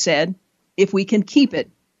republic," he said, "if we can keep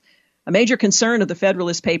it." A major concern of the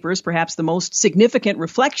Federalist Papers, perhaps the most significant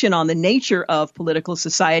reflection on the nature of political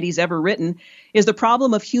societies ever written, is the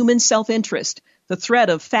problem of human self-interest. The threat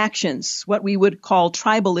of factions, what we would call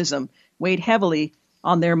tribalism, weighed heavily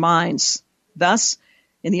on their minds. Thus,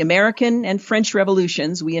 in the American and French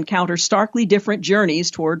revolutions, we encounter starkly different journeys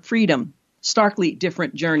toward freedom. Starkly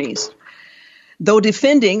different journeys. Though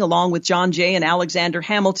defending, along with John Jay and Alexander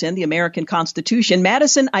Hamilton, the American Constitution,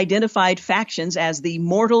 Madison identified factions as the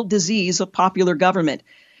mortal disease of popular government.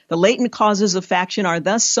 The latent causes of faction are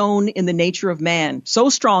thus sown in the nature of man. So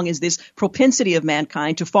strong is this propensity of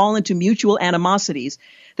mankind to fall into mutual animosities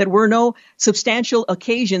that where no substantial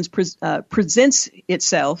occasions presents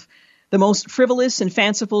itself, the most frivolous and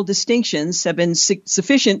fanciful distinctions have been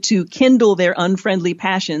sufficient to kindle their unfriendly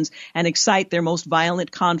passions and excite their most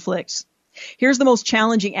violent conflicts. Here's the most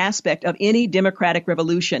challenging aspect of any democratic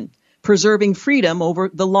revolution: preserving freedom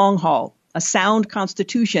over the long haul. A sound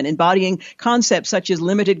constitution embodying concepts such as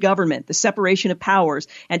limited government, the separation of powers,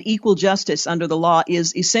 and equal justice under the law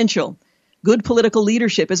is essential. Good political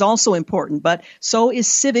leadership is also important, but so is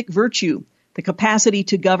civic virtue, the capacity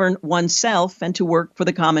to govern oneself and to work for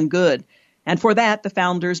the common good. And for that, the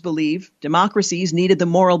founders believe democracies needed the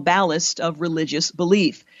moral ballast of religious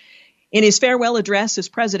belief. In his farewell address as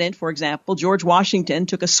president, for example, George Washington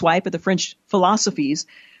took a swipe at the French philosophies.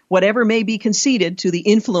 Whatever may be conceded to the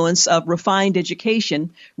influence of refined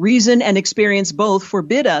education, reason and experience both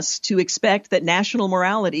forbid us to expect that national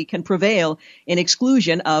morality can prevail in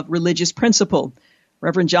exclusion of religious principle.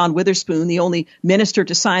 Reverend John Witherspoon, the only minister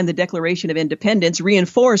to sign the Declaration of Independence,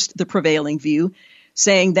 reinforced the prevailing view,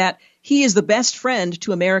 saying that he is the best friend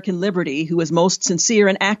to American liberty who is most sincere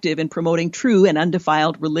and active in promoting true and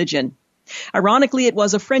undefiled religion. Ironically, it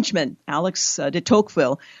was a Frenchman, Alex de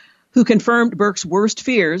Tocqueville, who confirmed Burke's worst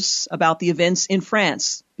fears about the events in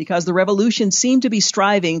France, because the revolution seemed to be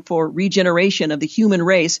striving for regeneration of the human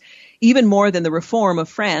race even more than the reform of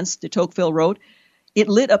France. De Tocqueville wrote, "It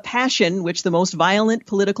lit a passion which the most violent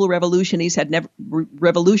political revolutions had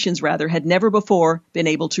never before been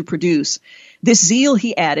able to produce. This zeal,"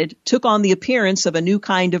 he added, "took on the appearance of a new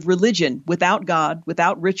kind of religion, without God,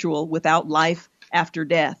 without ritual, without life after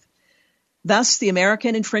death." Thus, the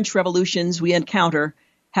American and French revolutions we encounter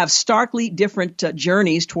have starkly different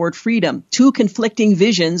journeys toward freedom, two conflicting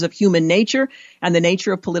visions of human nature and the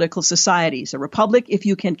nature of political societies, a republic if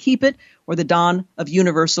you can keep it, or the dawn of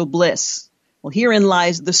universal bliss. Well, herein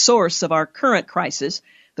lies the source of our current crisis,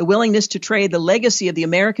 the willingness to trade the legacy of the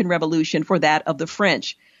American Revolution for that of the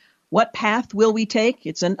French. What path will we take?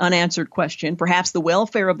 It's an unanswered question. Perhaps the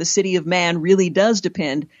welfare of the city of man really does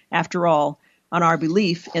depend, after all, on our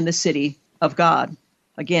belief in the city of God.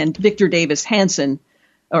 Again, Victor Davis Hanson,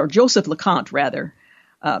 or Joseph LeConte, rather,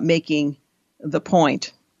 making the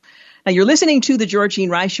point. Now, you're listening to the Georgene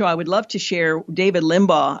Rice Show. I would love to share David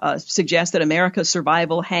Limbaugh suggests that America's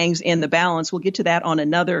survival hangs in the balance. We'll get to that on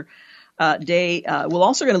another day. We're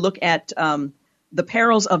also going to look at the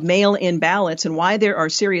perils of mail-in ballots and why there are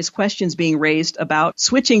serious questions being raised about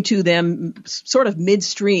switching to them sort of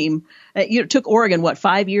midstream. It took Oregon,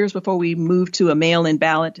 5 years before we moved to a mail-in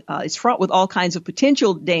ballot. It's fraught with all kinds of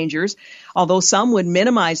potential dangers, although some would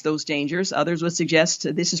minimize those dangers. Others would suggest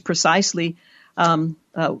this is precisely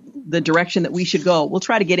the direction that we should go. We'll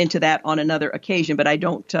try to get into that on another occasion, but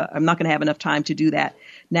I'm not going to have enough time to do that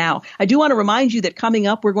now. I do want to remind you that coming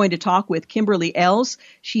up, we're going to talk with Kimberly Ells.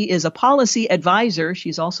 She is a policy advisor.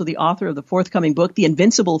 She's also the author of the forthcoming book, The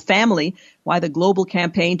Invincible Family: Why the Global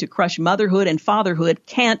Campaign to Crush Motherhood and Fatherhood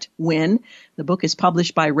Can't Win. The book is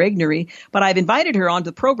published by Regnery, but I've invited her onto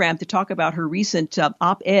the program to talk about her recent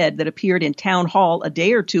op-ed that appeared in Town Hall a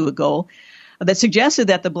day or two ago that suggested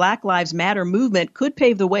that the Black Lives Matter movement could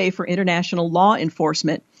pave the way for international law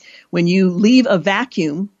enforcement. When you leave a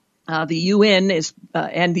vacuum, the UN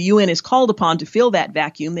is called upon to fill that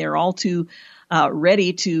vacuum. They're all too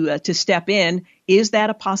ready to step in. Is that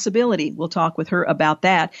a possibility? We'll talk with her about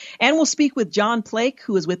that. And we'll speak with John Plake,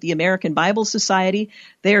 who is with the American Bible Society.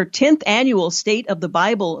 Their 10th annual State of the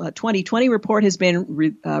Bible 2020 report has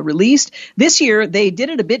been released. This year, they did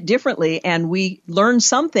it a bit differently, and we learned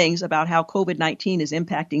some things about how COVID-19 is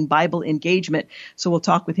impacting Bible engagement. So we'll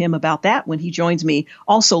talk with him about that when he joins me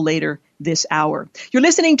also later this hour. You're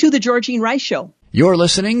listening to The Georgene Rice Show. You're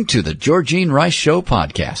listening to the Georgene Rice Show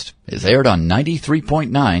podcast. It's aired on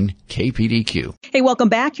 93.9 KPDQ. Hey, welcome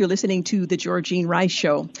back. You're listening to the Georgene Rice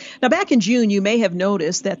Show. Now, back in June, you may have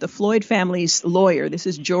noticed that the Floyd family's lawyer, this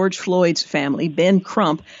is George Floyd's family, Ben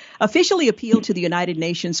Crump, officially appealed to the United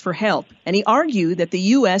Nations for help. And he argued that the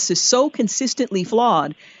U.S. is so consistently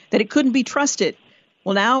flawed that it couldn't be trusted.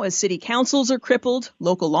 Well, now, as city councils are crippled,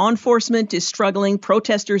 local law enforcement is struggling,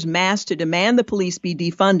 protesters mass to demand the police be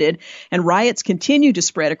defunded, and riots continue to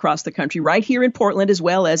spread across the country, right here in Portland as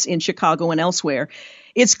well as in Chicago and elsewhere.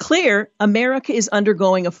 It's clear America is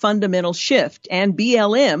undergoing a fundamental shift, and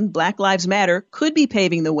BLM, Black Lives Matter, could be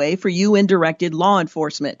paving the way for UN-directed law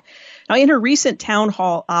enforcement. Now, in her recent town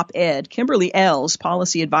hall op-ed, Kimberly Ells,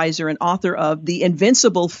 policy advisor and author of The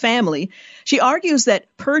Invincible Family, she argues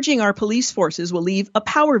that purging our police forces will leave a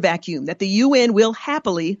power vacuum that the UN will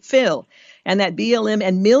happily fill, and that BLM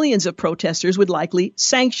and millions of protesters would likely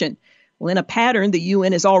sanction. Well, in a pattern the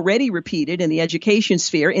UN has already repeated in the education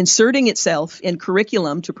sphere, inserting itself in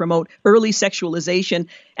curriculum to promote early sexualization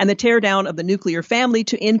and the teardown of the nuclear family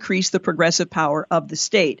to increase the progressive power of the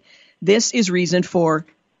state. This is reason for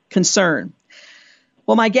concern.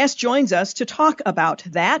 Well, my guest joins us to talk about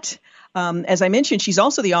that. As I mentioned, she's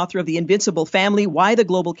also the author of The Invincible Family, Why the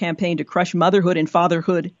Global Campaign to Crush Motherhood and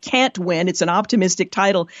Fatherhood Can't Win. It's an optimistic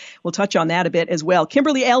title. We'll touch on that a bit as well.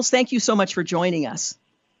 Kimberly Ells, thank you so much for joining us.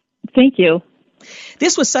 Thank you.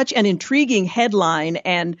 This was such an intriguing headline,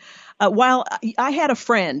 and while I had a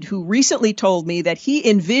friend who recently told me that he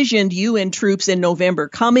envisioned UN troops in November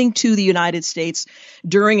coming to the United States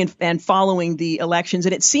during and following the elections,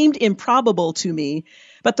 and it seemed improbable to me.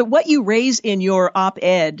 But what you raise in your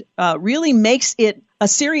op-ed really makes it a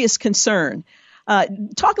serious concern.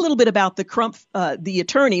 Talk a little bit about the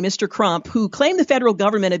attorney, Mr. Crump, who claimed the federal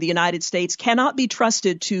government of the United States cannot be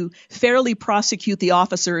trusted to fairly prosecute the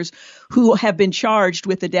officers who have been charged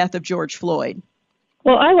with the death of George Floyd.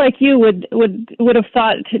 Well, I, like you, would have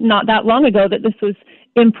thought not that long ago that this was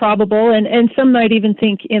improbable, and some might even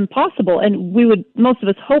think impossible. And most of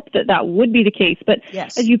us hope that that would be the case. But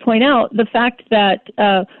yes, as you point out, the fact that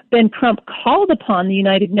Ben Crump called upon the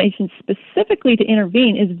United Nations specifically to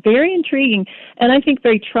intervene is very intriguing and I think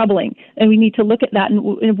very troubling. And we need to look at that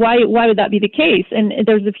and why would that be the case? And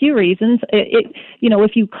there's a few reasons.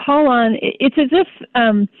 If you call on, it's as if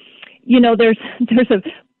there's a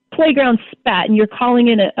playground spat and you're calling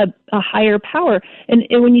in a higher power. And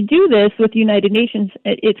when you do this with the United Nations,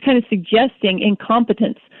 it's kind of suggesting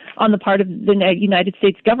incompetence on the part of the United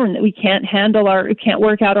States government, that we can't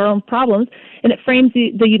work out our own problems. And it frames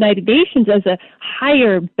the United Nations as a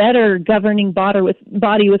higher, better governing body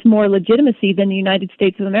with more legitimacy than the United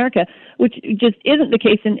States of America, which just isn't the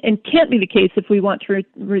case and can't be the case if we want to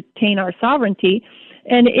retain our sovereignty.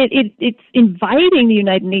 And it's inviting the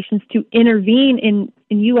United Nations to intervene in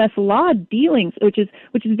U.S. law dealings, which is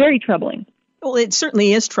very troubling. Well, it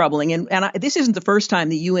certainly is troubling, and this isn't the first time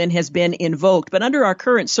the UN has been invoked, but under our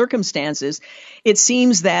current circumstances, it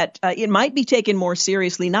seems that it might be taken more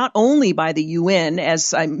seriously, not only by the UN,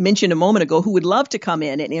 as I mentioned a moment ago, who would love to come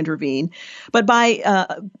in and intervene, but by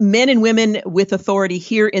men and women with authority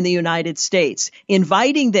here in the United States,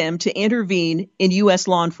 inviting them to intervene in U.S.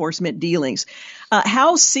 law enforcement dealings.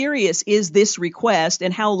 How serious is this request,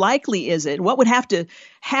 and how likely is it? What would have to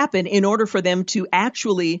happen in order for them to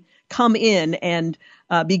actually come in and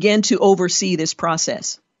begin to oversee this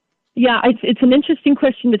process? Yeah, it's an interesting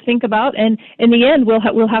question to think about, and in the end,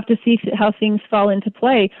 we'll have to see how things fall into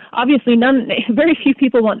play. Obviously, very few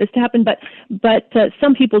people want this to happen, but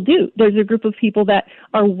some people do. There's a group of people that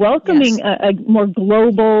are welcoming a more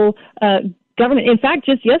global government. In fact,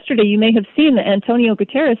 just yesterday, you may have seen that Antonio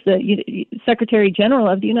Guterres, the Secretary General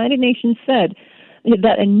of the United Nations, said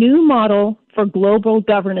that a new model for global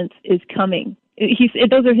governance is coming.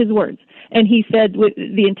 Those are his words. And he said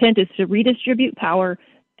the intent is to redistribute power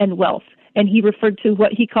and wealth. And he referred to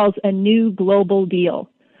what he calls a new global deal.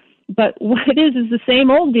 But what it is the same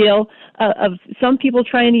old deal of some people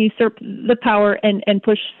trying to usurp the power and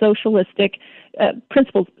push socialistic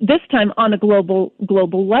principles, this time on a global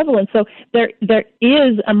level. And so there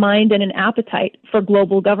is a mind and an appetite for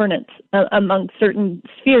global governance among certain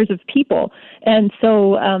spheres of people. And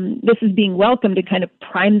so this is being welcomed to kind of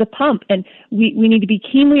prime the pump. And we need to be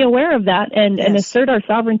keenly aware of that and assert our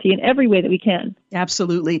sovereignty in every way that we can.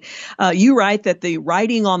 Absolutely. You write that the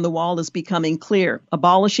writing on the wall is becoming clear.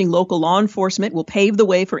 Abolishing local law enforcement will pave the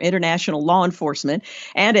way for international law enforcement.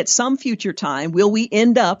 And at some future time, will we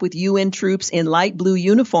end up with UN troops in light blue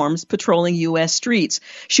uniforms patrolling U.S. streets?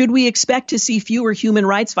 Should we expect to see fewer human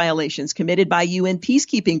rights violations committed by UN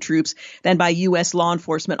peacekeeping troops than by U.S. law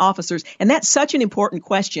enforcement officers? And that's such an important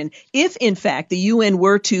question. If, in fact, the UN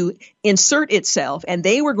were to insert itself and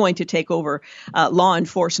they were going to take over law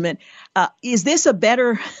enforcement, is this a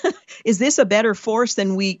better force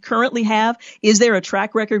than we currently have? Is there a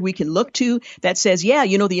track record we can look to that says, the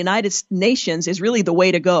United Nations is really the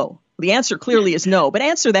way to go? The answer clearly is no, but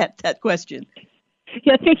answer that question.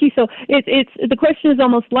 Yeah, thank you. So it's the question is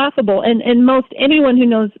almost laughable, and most anyone who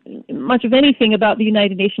knows much of anything about the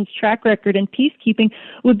United Nations track record in peacekeeping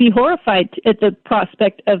would be horrified at the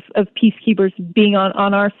prospect of peacekeepers being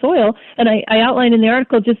on our soil. And I outline in the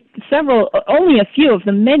article just only a few of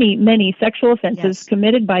the many sexual offenses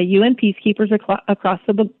committed by UN peacekeepers across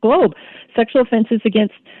the globe. Sexual offenses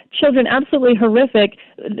against children, absolutely horrific,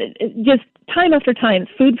 just time after time,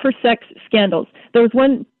 food for sex scandals. There was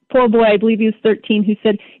one poor boy, I believe he was 13, who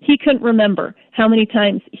said he couldn't remember how many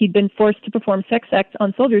times he'd been forced to perform sex acts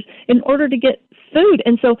on soldiers in order to get food.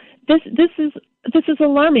 And so this is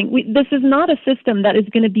alarming. This is not a system that is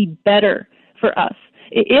going to be better for us.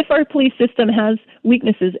 If our police system has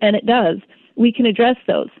weaknesses, and it does, we can address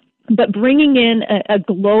those. But bringing in a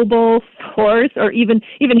global force, or even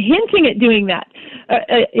hinting at doing that,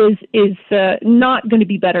 is not going to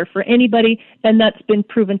be better for anybody, and that's been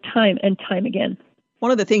proven time and time again. One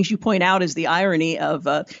of the things you point out is the irony of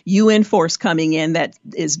a UN force coming in that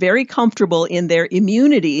is very comfortable in their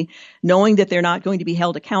immunity, knowing that they're not going to be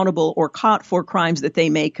held accountable or caught for crimes that they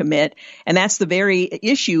may commit. And that's the very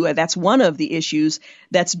issue. That's one of the issues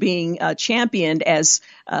that's being championed as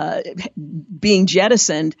being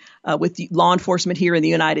jettisoned with law enforcement here in the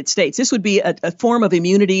United States. This would be a form of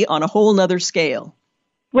immunity on a whole nother scale.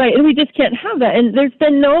 Right, and we just can't have that. And there's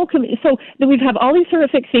been so we've had all these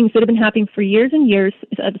horrific things that have been happening for years and years,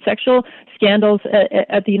 sexual scandals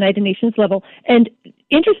at the United Nations level. And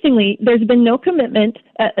interestingly, there's been no commitment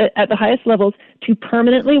at the highest levels to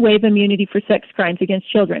permanently waive immunity for sex crimes against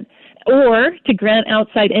children, or to grant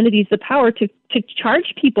outside entities the power to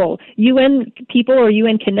charge people, UN people or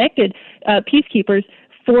UN-connected peacekeepers,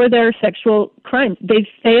 for their sexual crimes. They've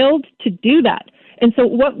failed to do that. And so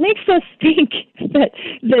what makes us think that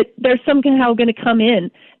they're somehow going to come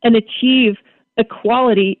in and achieve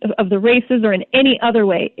equality of the races or in any other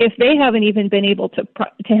way if they haven't even been able to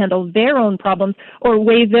handle their own problems or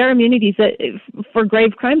waive their immunities for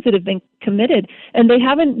grave crimes that have been committed? And they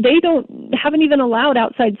haven't even allowed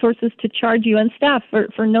outside sources to charge UN staff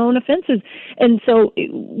for known offenses. And so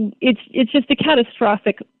it's just a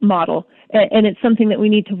catastrophic model, and it's something that we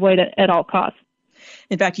need to avoid at all costs.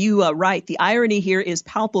 In fact, you write, the irony here is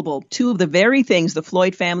palpable. Two of the very things the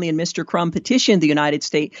Floyd family and Mr. Crum petitioned the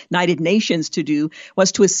United Nations to do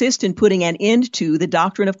was to assist in putting an end to the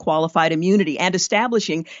doctrine of qualified immunity and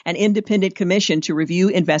establishing an independent commission to review,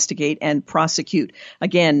 investigate, and prosecute.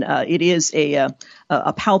 Again, it is a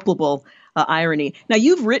palpable irony. Now,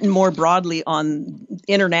 you've written more broadly on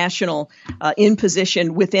international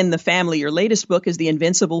imposition within the family. Your latest book is The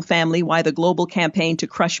Invincible Family, Why the Global Campaign to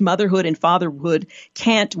Crush Motherhood and Fatherhood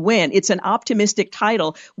Can't Win. It's an optimistic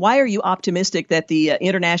title. Why are you optimistic that the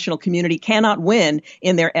international community cannot win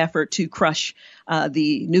in their effort to crush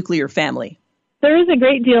the nuclear family? There is a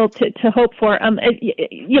great deal to hope for.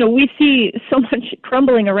 We see so much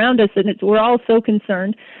crumbling around us, and we're all so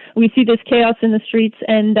concerned. We see this chaos in the streets,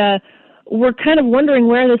 and we're kind of wondering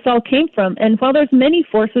where this all came from. And while there's many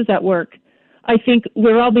forces at work, I think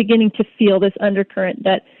we're all beginning to feel this undercurrent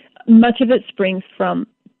that much of it springs from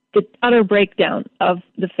the utter breakdown of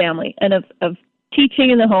the family and of teaching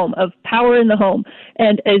in the home, of power in the home.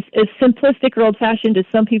 And as simplistic or old-fashioned as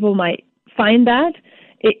some people might find that,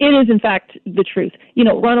 it is, in fact, the truth.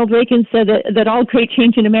 Ronald Reagan said that all great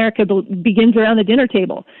change in America begins around the dinner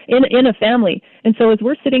table, in a family. And so as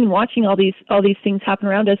we're sitting and watching all these things happen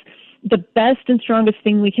around us, the best and strongest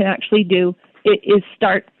thing we can actually do is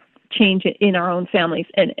start change in our own families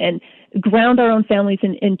and ground our own families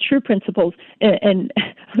in true principles and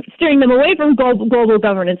steering them away from global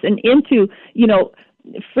governance and into,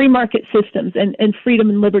 free market systems and freedom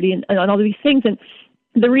and liberty and all of these things. And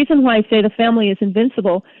the reason why I say the family is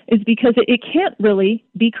invincible is because it can't really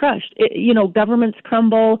be crushed. Governments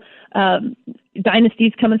crumble,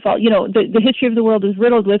 dynasties come and fall. The history of the world is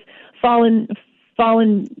riddled with fallen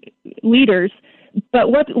leaders,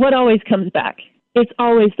 but what always comes back? It's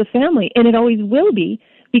always the family, and it always will be,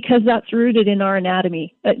 because that's rooted in our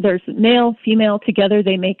anatomy. There's male, female, together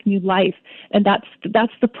they make new life, and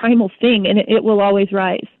that's the primal thing, and it will always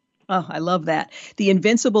rise. Oh, I love that. The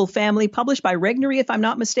Invincible Family, published by Regnery, if I'm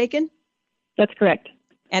not mistaken? That's correct.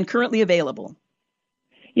 And currently available?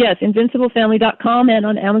 Yes, invinciblefamily.com and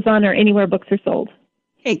on Amazon or anywhere books are sold.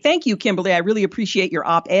 Hey, thank you, Kimberly. I really appreciate your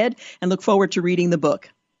op-ed and look forward to reading the book.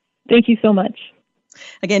 Thank you so much.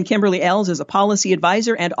 Again, Kimberly Ells is a policy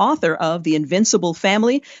advisor and author of The Invincible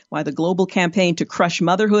Family, Why the Global Campaign to Crush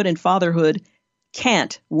Motherhood and Fatherhood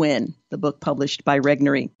Can't Win, the book published by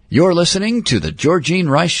Regnery. You're listening to the Georgene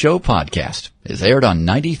Rice Show podcast. It's aired on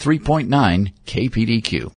 93.9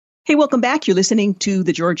 KPDQ. Hey, welcome back. You're listening to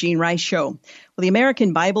the Georgene Rice Show. Well, the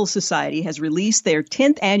American Bible Society has released their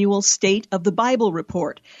 10th annual State of the Bible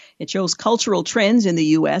report. It shows cultural trends in the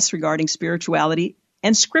U.S. regarding spirituality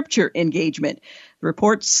and scripture engagement. The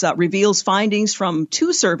report reveals findings from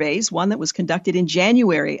 2 surveys, one that was conducted in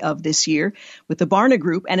January of this year with the Barna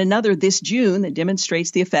Group and another this June that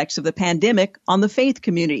demonstrates the effects of the pandemic on the faith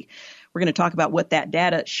community. We're going to talk about what that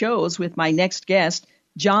data shows with my next guest,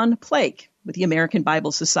 John Plake with the American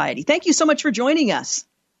Bible Society. Thank you so much for joining us.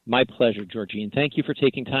 My pleasure, Georgine. Thank you for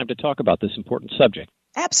taking time to talk about this important subject.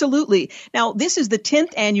 Absolutely. Now, this is the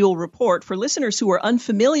 10th annual report. For listeners who are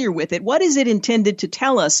unfamiliar with it, what is it intended to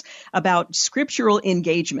tell us about scriptural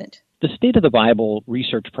engagement? The State of the Bible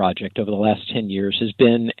Research Project over the last 10 years has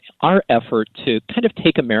been our effort to kind of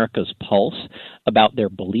take America's pulse about their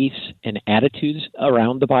beliefs and attitudes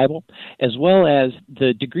around the Bible, as well as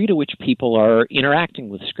the degree to which people are interacting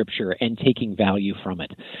with Scripture and taking value from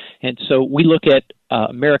it. And so we look at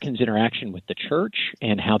Americans' interaction with the church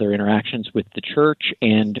and how their interactions with the church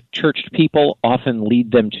and churched people often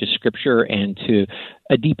lead them to Scripture and to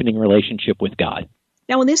a deepening relationship with God.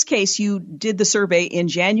 Now, in this case, you did the survey in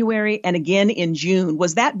January and again in June.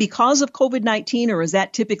 Was that because of COVID-19, or is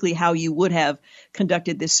that typically how you would have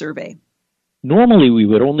conducted this survey? Normally, we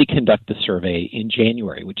would only conduct the survey in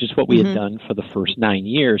January, which is what we had done for the first 9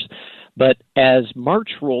 years. But as March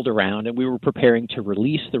rolled around and we were preparing to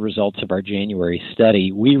release the results of our January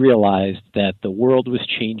study, we realized that the world was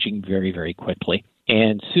changing very, very quickly.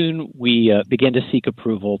 And soon we began to seek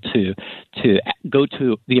approval to go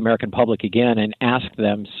to the American public again and ask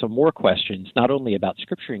them some more questions, not only about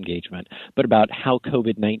scripture engagement, but about how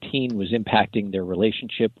COVID-19 was impacting their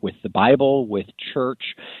relationship with the Bible, with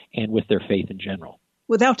church, and with their faith in general.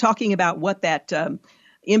 Without talking about what that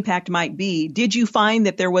impact might be, did you find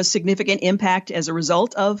that there was significant impact as a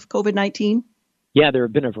result of COVID-19? Yeah, there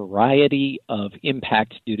have been a variety of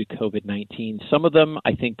impacts due to COVID-19. Some of them,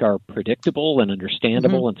 I think, are predictable and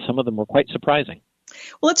understandable, and some of them were quite surprising.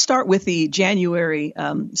 Well, let's start with the January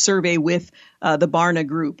survey with the Barna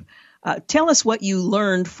Group. Tell us what you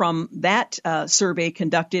learned from that survey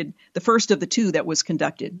conducted, the first of the 2 that was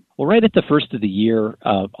conducted. Well, right at the first of the year,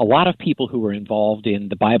 a lot of people who were involved in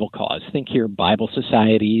the Bible cause, think here Bible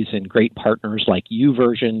societies and great partners like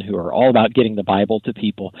YouVersion, who are all about getting the Bible to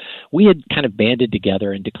people, we had kind of banded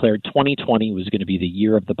together and declared 2020 was going to be the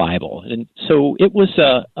year of the Bible. And so it was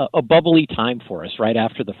a bubbly time for us right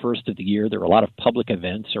after the first of the year. There were a lot of public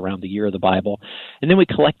events around the year of the Bible. And then we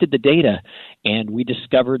collected the data, and we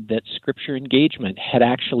discovered that scripture engagement had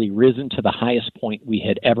actually risen to the highest point we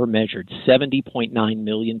had ever measured. 70.9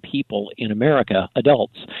 million people in America,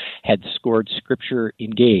 adults, had scored scripture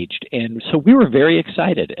engaged. And so we were very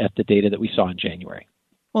excited at the data that we saw in January.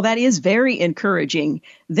 Well, that is very encouraging.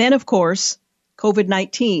 Then, of course,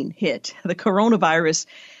 COVID-19 hit. The coronavirus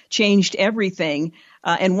changed everything.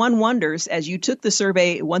 And one wonders, as you took the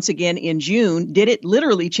survey once again in June, did it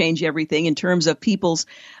literally change everything in terms of people's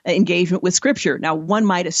engagement with Scripture? Now, one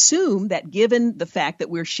might assume that given the fact that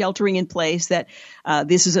we're sheltering in place, that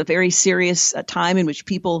this is a very serious time in which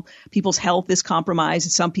people's health is compromised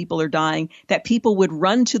and some people are dying, that people would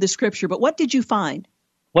run to the Scripture. But what did you find?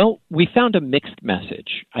 Well, we found a mixed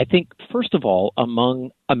message. I think, first of all,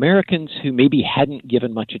 among Americans who maybe hadn't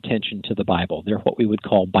given much attention to the Bible, they're what we would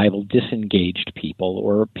call Bible disengaged people,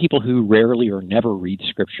 or people who rarely or never read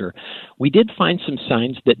Scripture, we did find some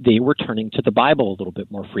signs that they were turning to the Bible a little bit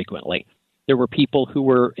more frequently. There were people who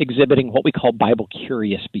were exhibiting what we call Bible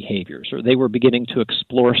curious behaviors, or they were beginning to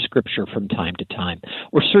explore Scripture from time to time,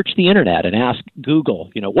 or search the internet and ask Google,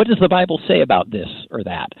 what does the Bible say about this or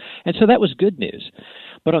that? And so that was good news.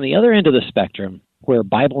 But on the other end of the spectrum, where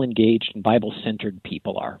Bible-engaged and Bible-centered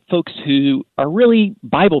people are, folks who are really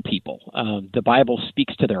Bible people. The Bible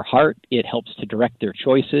speaks to their heart. It helps to direct their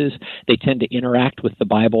choices. They tend to interact with the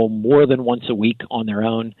Bible more than once a week on their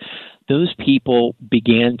own. Those people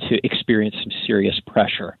began to experience some serious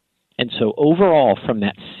pressure. And so overall, from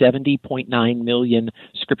that 70.9 million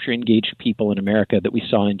Scripture-engaged people in America that we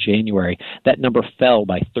saw in January, that number fell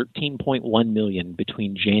by 13.1 million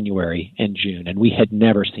between January and June, and we had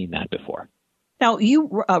never seen that before. Now,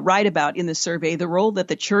 you write about in the survey the role that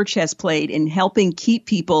the church has played in helping keep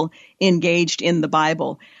people engaged in the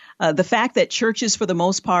Bible. The fact that churches, for the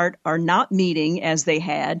most part, are not meeting as they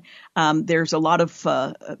had. There's a lot of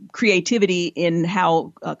creativity in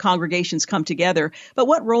how congregations come together. But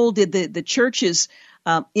what role did the church's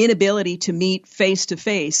inability to meet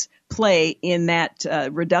face-to-face play in that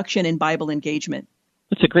reduction in Bible engagement?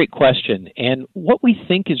 That's a great question. And what we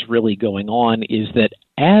think is really going on is that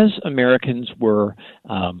as Americans were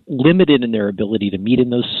limited in their ability to meet in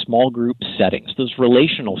those small group settings, those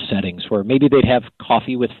relational settings where maybe they'd have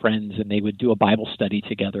coffee with friends and they would do a Bible study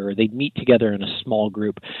together, or they'd meet together in a small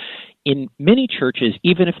group. In many churches,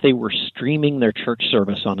 even if they were streaming their church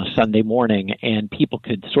service on a Sunday morning and people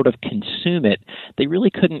could sort of consume it, they really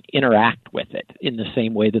couldn't interact with it in the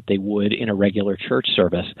same way that they would in a regular church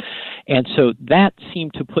service. And so that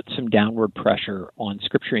seemed to put some downward pressure on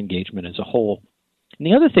Scripture engagement as a whole. And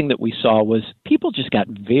the other thing that we saw was people just got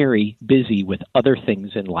very busy with other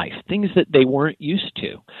things in life, things that they weren't used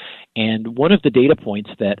to. And one of the data points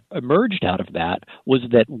that emerged out of that was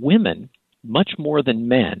that women, much more than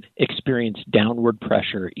men, experienced downward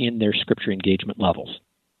pressure in their Scripture engagement levels.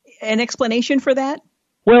 An explanation for that?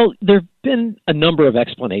 Well, there have been a number of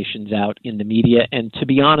explanations out in the media, and to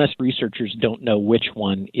be honest, researchers don't know which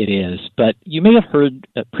one it is. But you may have heard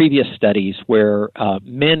previous studies where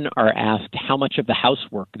men are asked how much of the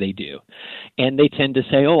housework they do, and they tend to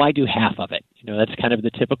say, oh, I do half of it. You know, that's kind of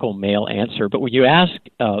the typical male answer. But when you ask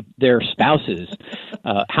their spouses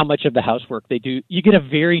how much of the housework they do, you get a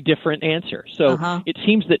very different answer. So it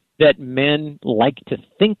seems that men like to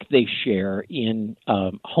think they share in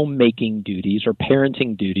homemaking duties or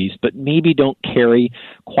parenting duties, but maybe don't carry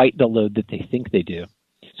quite the load that they think they do.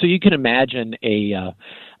 So you can imagine a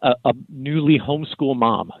newly homeschool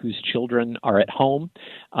mom whose children are at home.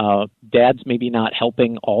 Dad's maybe not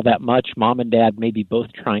helping all that much. Mom and dad maybe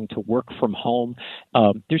both trying to work from home.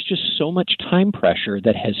 There's just so much time pressure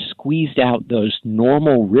that has squeezed out those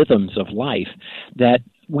normal rhythms of life that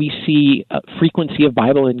we see frequency of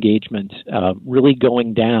Bible engagement really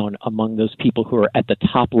going down among those people who are at the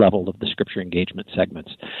top level of the Scripture engagement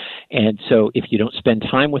segments. And so if you don't spend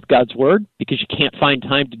time with God's Word, because you can't find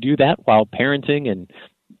time to do that while parenting and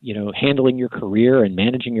handling your career and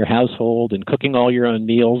managing your household and cooking all your own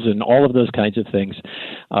meals and all of those kinds of things,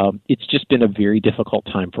 it's just been a very difficult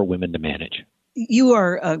time for women to manage. You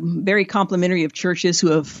are very complimentary of churches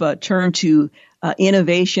who have turned to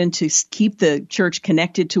innovation to keep the church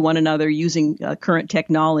connected to one another using current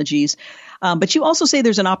technologies. But you also say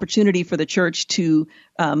there's an opportunity for the church to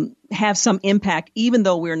have some impact, even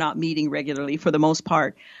though we're not meeting regularly for the most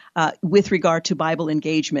part, with regard to Bible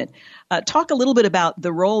engagement. Talk a little bit about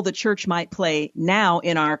the role the church might play now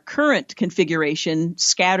in our current configuration,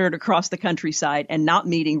 scattered across the countryside and not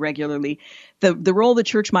meeting regularly, the role the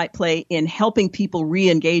church might play in helping people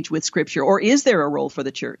re-engage with Scripture. Or is there a role for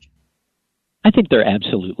the church? I think there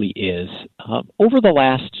absolutely is. Over the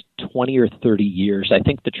last 20 or 30 years, I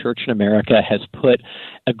think the church in America has put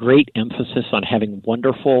a great emphasis on having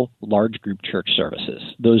wonderful large group church services,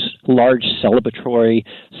 those large celebratory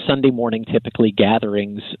Sunday morning typically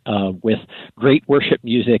gatherings with great worship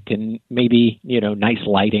music and maybe, nice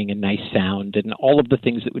lighting and nice sound and all of the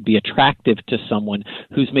things that would be attractive to someone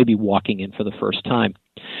who's maybe walking in for the first time.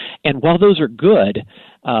 And while those are good,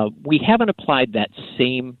 we haven't applied that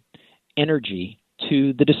same energy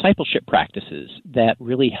to the discipleship practices that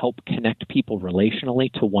really help connect people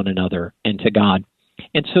relationally to one another and to God.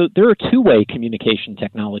 And so there are two-way communication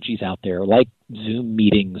technologies out there like Zoom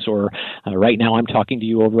meetings or right now I'm talking to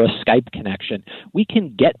you over a Skype connection. We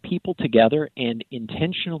can get people together and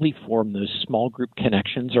intentionally form those small group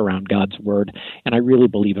connections around God's Word, and I really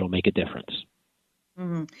believe it'll make a difference.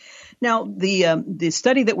 Mm-hmm. Now, the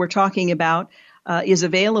study that we're talking about is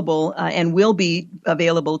available and will be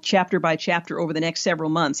available chapter by chapter over the next several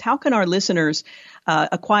months. How can our listeners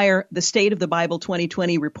acquire the State of the Bible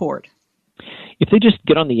 2020 report? If they just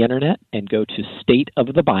get on the internet and go to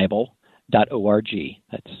stateofthebible.org,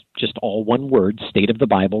 that's just all one word,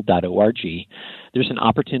 stateofthebible.org, there's an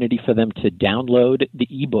opportunity for them to download the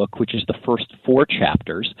ebook, which is the first 4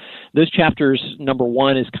 chapters. Those chapters, number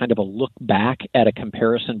 1 is kind of a look back at a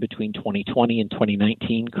comparison between 2020 and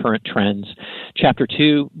 2019 current trends. Chapter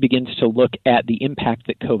 2 begins to look at the impact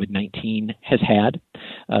that COVID-19 has had.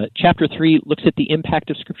 Chapter 3 looks at the impact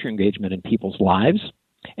of Scripture engagement in people's lives.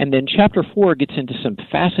 And then Chapter 4 gets into some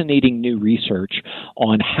fascinating new research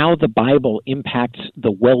on how the Bible impacts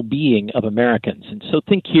the well-being of Americans. And so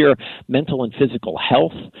think here mental and physical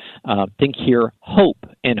health, think here hope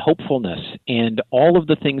and hopefulness, and all of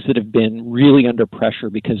the things that have been really under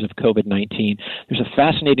pressure because of COVID-19. There's a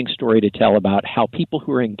fascinating story to tell about how people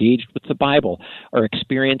who are engaged with the Bible are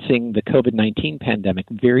experiencing the COVID-19 pandemic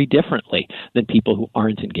very differently than people who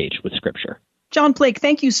aren't engaged with Scripture. John Plake,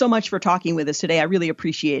 thank you so much for talking with us today. I really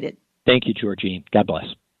appreciate it. Thank you, Georgene. God bless.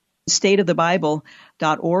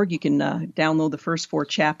 stateofthebible.org. You can download the first 4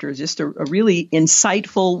 chapters. Just a really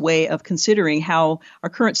insightful way of considering how our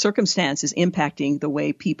current circumstance is impacting the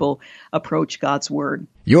way people approach God's Word.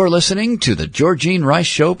 You're listening to the Georgene Rice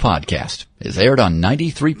Show podcast. It's aired on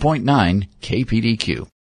 93.9 KPDQ.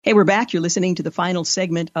 Hey, we're back. You're listening to the final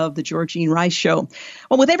segment of the Georgene Rice Show.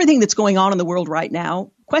 Well, with everything that's going on in the world right now,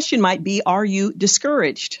 question might be, are you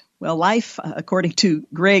discouraged? Well, life, according to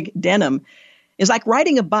Greg Denham, is like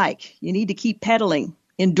riding a bike. You need to keep pedaling.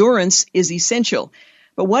 Endurance is essential.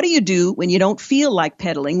 But what do you do when you don't feel like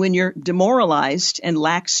pedaling, when you're demoralized and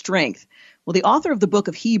lack strength? Well, the author of the book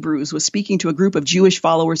of Hebrews was speaking to a group of Jewish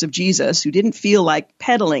followers of Jesus who didn't feel like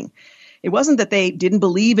pedaling. It wasn't that they didn't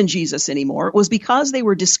believe in Jesus anymore. It was because they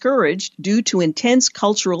were discouraged due to intense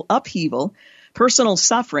cultural upheaval, personal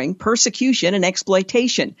suffering, persecution, and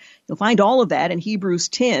exploitation. You'll find all of that in Hebrews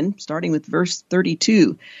 10, starting with verse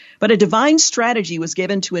 32. But a divine strategy was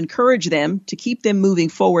given to encourage them, to keep them moving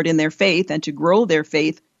forward in their faith, and to grow their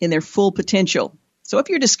faith in their full potential. So if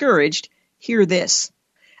you're discouraged, hear this.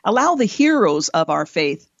 Allow the heroes of our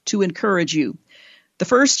faith to encourage you. The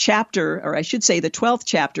first chapter, or I should say the 12th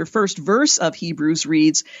chapter, first verse of Hebrews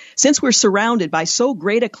reads, since we're surrounded by so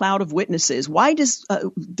great a cloud of witnesses,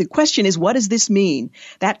 the question is, what does this mean?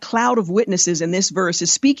 That cloud of witnesses in this verse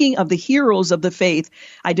is speaking of the heroes of the faith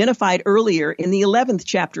identified earlier in the 11th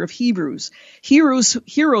chapter of Hebrews. Heroes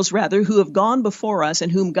who have gone before us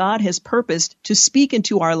and whom God has purposed to speak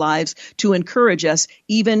into our lives to encourage us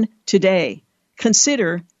even today.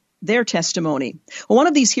 Consider their testimony. Well, one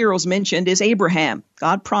of these heroes mentioned is Abraham.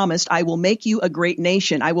 God promised, I will make you a great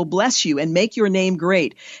nation. I will bless you and make your name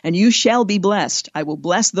great, and you shall be blessed. I will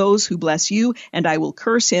bless those who bless you, and I will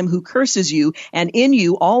curse him who curses you, and in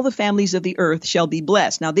you all the families of the earth shall be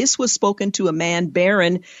blessed. Now, this was spoken to a man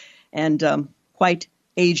barren and quite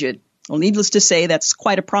aged. Well, needless to say, that's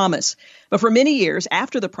quite a promise. But for many years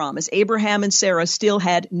after the promise, Abraham and Sarah still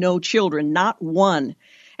had no children, not one.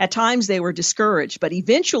 At times they were discouraged, but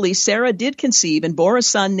eventually Sarah did conceive and bore a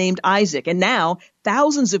son named Isaac. And now,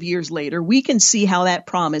 thousands of years later, we can see how that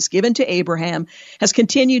promise given to Abraham has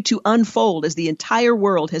continued to unfold as the entire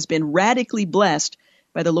world has been radically blessed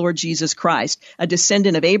by the Lord Jesus Christ, a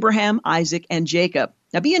descendant of Abraham, Isaac, and Jacob.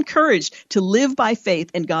 Now be encouraged to live by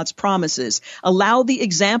faith in God's promises. Allow the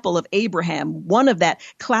example of Abraham, one of that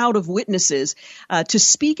cloud of witnesses, to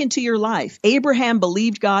speak into your life. Abraham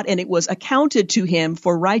believed God and it was accounted to him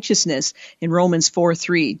for righteousness in Romans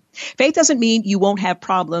 4:3. Faith doesn't mean you won't have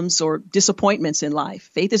problems or disappointments in life.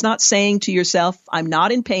 Faith is not saying to yourself, I'm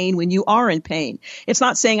not in pain when you are in pain. It's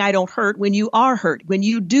not saying I don't hurt when you are hurt, when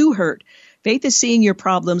you do hurt. Faith is seeing your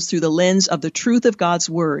problems through the lens of the truth of God's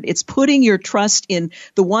Word. It's putting your trust in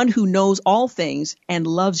the one who knows all things and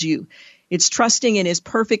loves you. It's trusting in His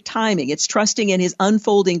perfect timing. It's trusting in His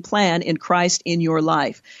unfolding plan in Christ in your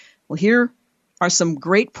life. Well, here are some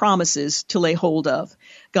great promises to lay hold of.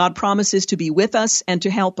 God promises to be with us and to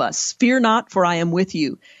help us. Fear not, for I am with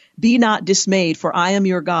you. Be not dismayed, for I am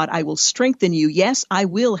your God. I will strengthen you. Yes, I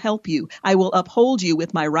will help you. I will uphold you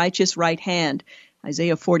with my righteous right hand.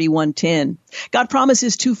 Isaiah 41:10. God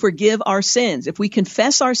promises to forgive our sins. If we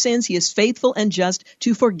confess our sins, He is faithful and just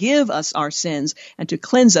to forgive us our sins and to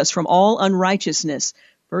cleanse us from all unrighteousness.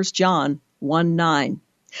 1 John 1:9.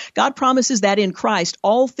 God promises that in Christ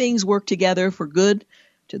all things work together for good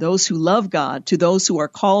to those who love God, to those who are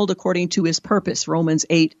called according to His purpose. Romans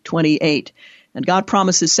 8:28. And God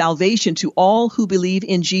promises salvation to all who believe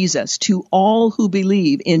in Jesus, to all who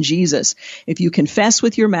believe in Jesus. If you confess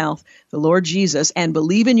with your mouth the Lord Jesus and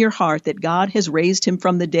believe in your heart that God has raised Him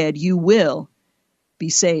from the dead, you will be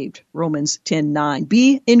saved. Romans 10:9.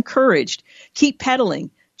 Be encouraged. Keep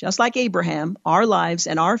pedaling. Just like Abraham, our lives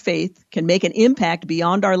and our faith can make an impact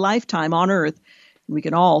beyond our lifetime on earth, and we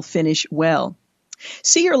can all finish well.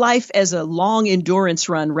 See your life as a long endurance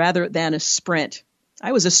run rather than a sprint.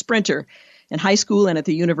 I was a sprinter in high school and at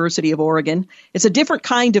the University of Oregon. It's a different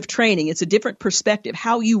kind of training. It's a different perspective,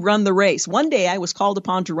 how you run the race. One day I was called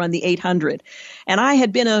upon to run the 800, and I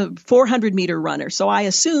had been a 400-meter runner, so I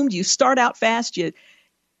assumed you start out fast.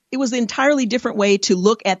 It was an entirely different way to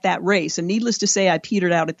look at that race, and needless to say, I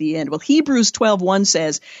petered out at the end. Well, Hebrews 12:1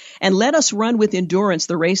 says, and let us run with endurance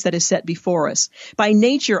the race that is set before us. By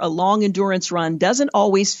nature, a long endurance run doesn't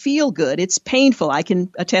always feel good. It's painful. I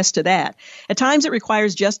can attest to that. At times, it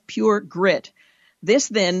requires just pure grit. This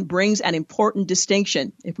then brings an important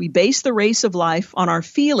distinction. If we base the race of life on our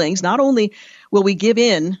feelings, not only will we give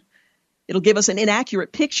in, it'll give us an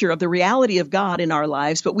inaccurate picture of the reality of God in our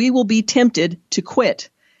lives, but we will be tempted to quit.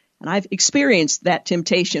 And I've experienced that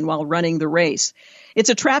temptation while running the race. It's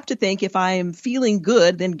a trap to think if I am feeling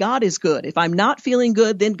good, then God is good. If I'm not feeling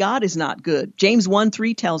good, then God is not good. James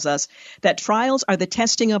 1:3 tells us that trials are the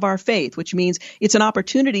testing of our faith, which means it's an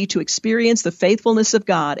opportunity to experience the faithfulness of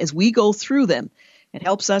God as we go through them. It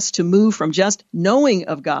helps us to move from just knowing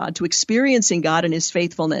of God to experiencing God and His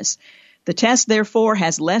faithfulness. The test, therefore,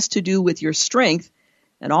 has less to do with your strength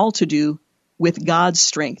and all to do with God's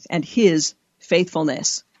strength and His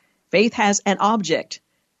faithfulness. Faith has an object,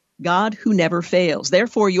 God who never fails.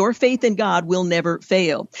 Therefore, your faith in God will never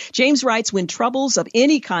fail. James writes, when troubles of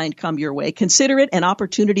any kind come your way, consider it an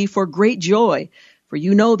opportunity for great joy. For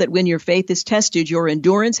you know that when your faith is tested, your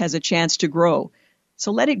endurance has a chance to grow.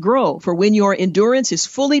 So let it grow. For when your endurance is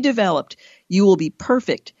fully developed, you will be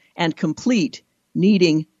perfect and complete,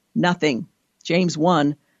 needing nothing. James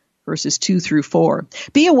 1, verses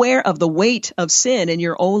 2-4. Be aware of the weight of sin in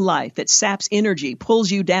your own life that saps energy, pulls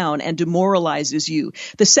you down, and demoralizes you.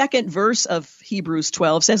 The second verse of Hebrews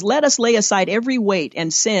 12 says, let us lay aside every weight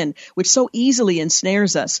and sin which so easily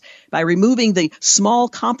ensnares us by removing the small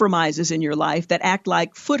compromises in your life that act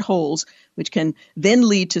like footholds, which can then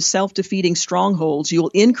lead to self-defeating strongholds. You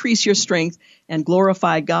will increase your strength and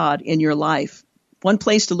glorify God in your life. One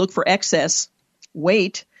place to look for excess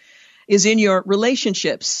weight is in your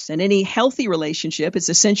relationships. And any healthy relationship is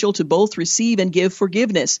essential to both receive and give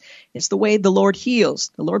forgiveness. It's the way the Lord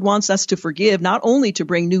heals. The Lord wants us to forgive, not only to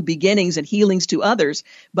bring new beginnings and healings to others,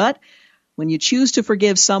 but when you choose to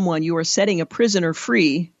forgive someone, you are setting a prisoner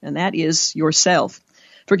free, and that is yourself.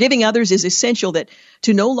 Forgiving others is essential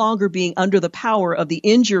to no longer being under the power of the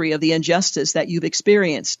injury of the injustice that you've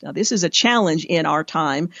experienced. Now, this is a challenge in our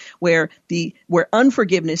time where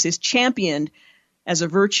unforgiveness is championed as a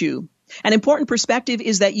virtue. An important perspective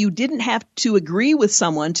is that you didn't have to agree with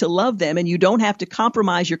someone to love them, and you don't have to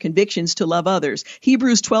compromise your convictions to love others.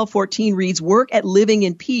 Hebrews 12:14 reads, work at living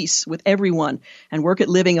in peace with everyone and work at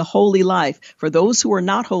living a holy life, for those who are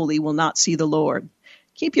not holy will not see the Lord.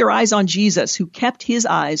 Keep your eyes on Jesus, who kept his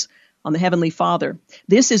eyes on the Heavenly Father.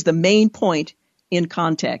 This is the main point in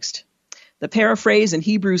context. The paraphrase in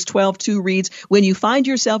Hebrews 12:2 reads, when you find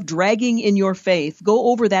yourself dragging in your faith, go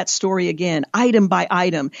over that story again, item by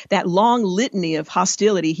item, that long litany of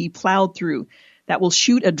hostility he plowed through that will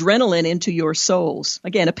shoot adrenaline into your souls.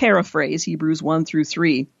 Again, a paraphrase, Hebrews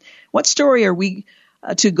 1-3. What story are we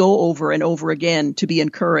to go over and over again to be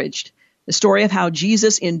encouraged? The story of how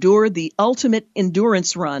Jesus endured the ultimate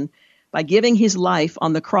endurance run by giving his life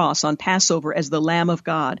on the cross on Passover as the Lamb of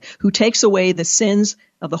God, who takes away the sins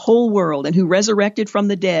of the whole world and who resurrected from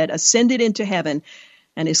the dead, ascended into heaven,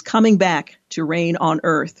 and is coming back to reign on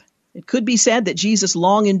earth. It could be said that Jesus'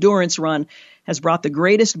 long endurance run has brought the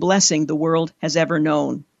greatest blessing the world has ever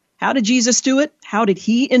known. How did Jesus do it? How did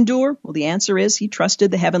he endure? Well, the answer is he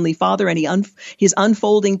trusted the Heavenly Father and his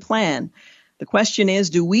unfolding plan. The question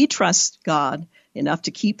is, do we trust God enough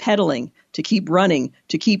to keep pedaling, to keep running,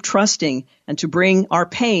 to keep trusting, and to bring our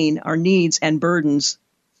pain, our needs, and burdens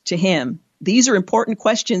to him? These are important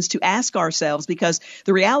questions to ask ourselves, because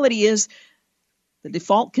the reality is the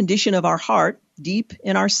default condition of our heart, deep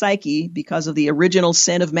in our psyche, because of the original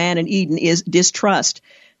sin of man in Eden, is distrust.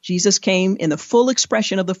 Jesus came in the full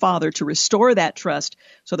expression of the Father to restore that trust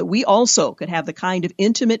so that we also could have the kind of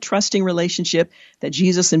intimate, trusting relationship that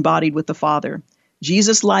Jesus embodied with the Father.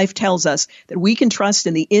 Jesus' life tells us that we can trust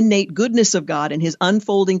in the innate goodness of God and his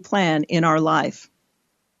unfolding plan in our life.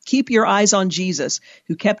 Keep your eyes on Jesus,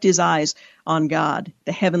 who kept his eyes on God,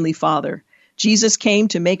 the Heavenly Father. Jesus came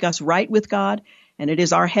to make us right with God, and it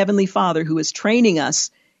is our Heavenly Father who is training us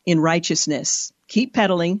in righteousness. Keep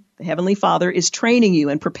pedaling. The Heavenly Father is training you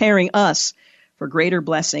and preparing us for greater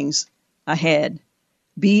blessings ahead.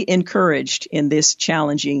 Be encouraged in this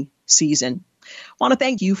challenging season. I want to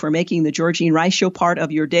thank you for making the Georgene Rice Show part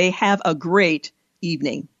of your day. Have a great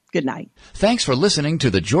evening. Good night. Thanks for listening to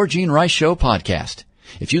the Georgene Rice Show podcast.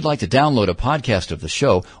 If you'd like to download a podcast of the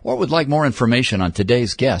show or would like more information on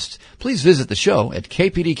today's guests, please visit the show at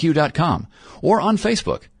kpdq.com or on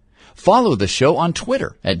Facebook. Follow the show on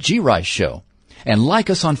Twitter at GRiceShow and like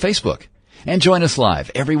us on Facebook. And join us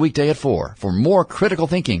live every weekday at 4 for more critical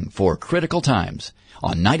thinking for critical times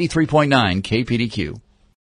on 93.9 KPDQ.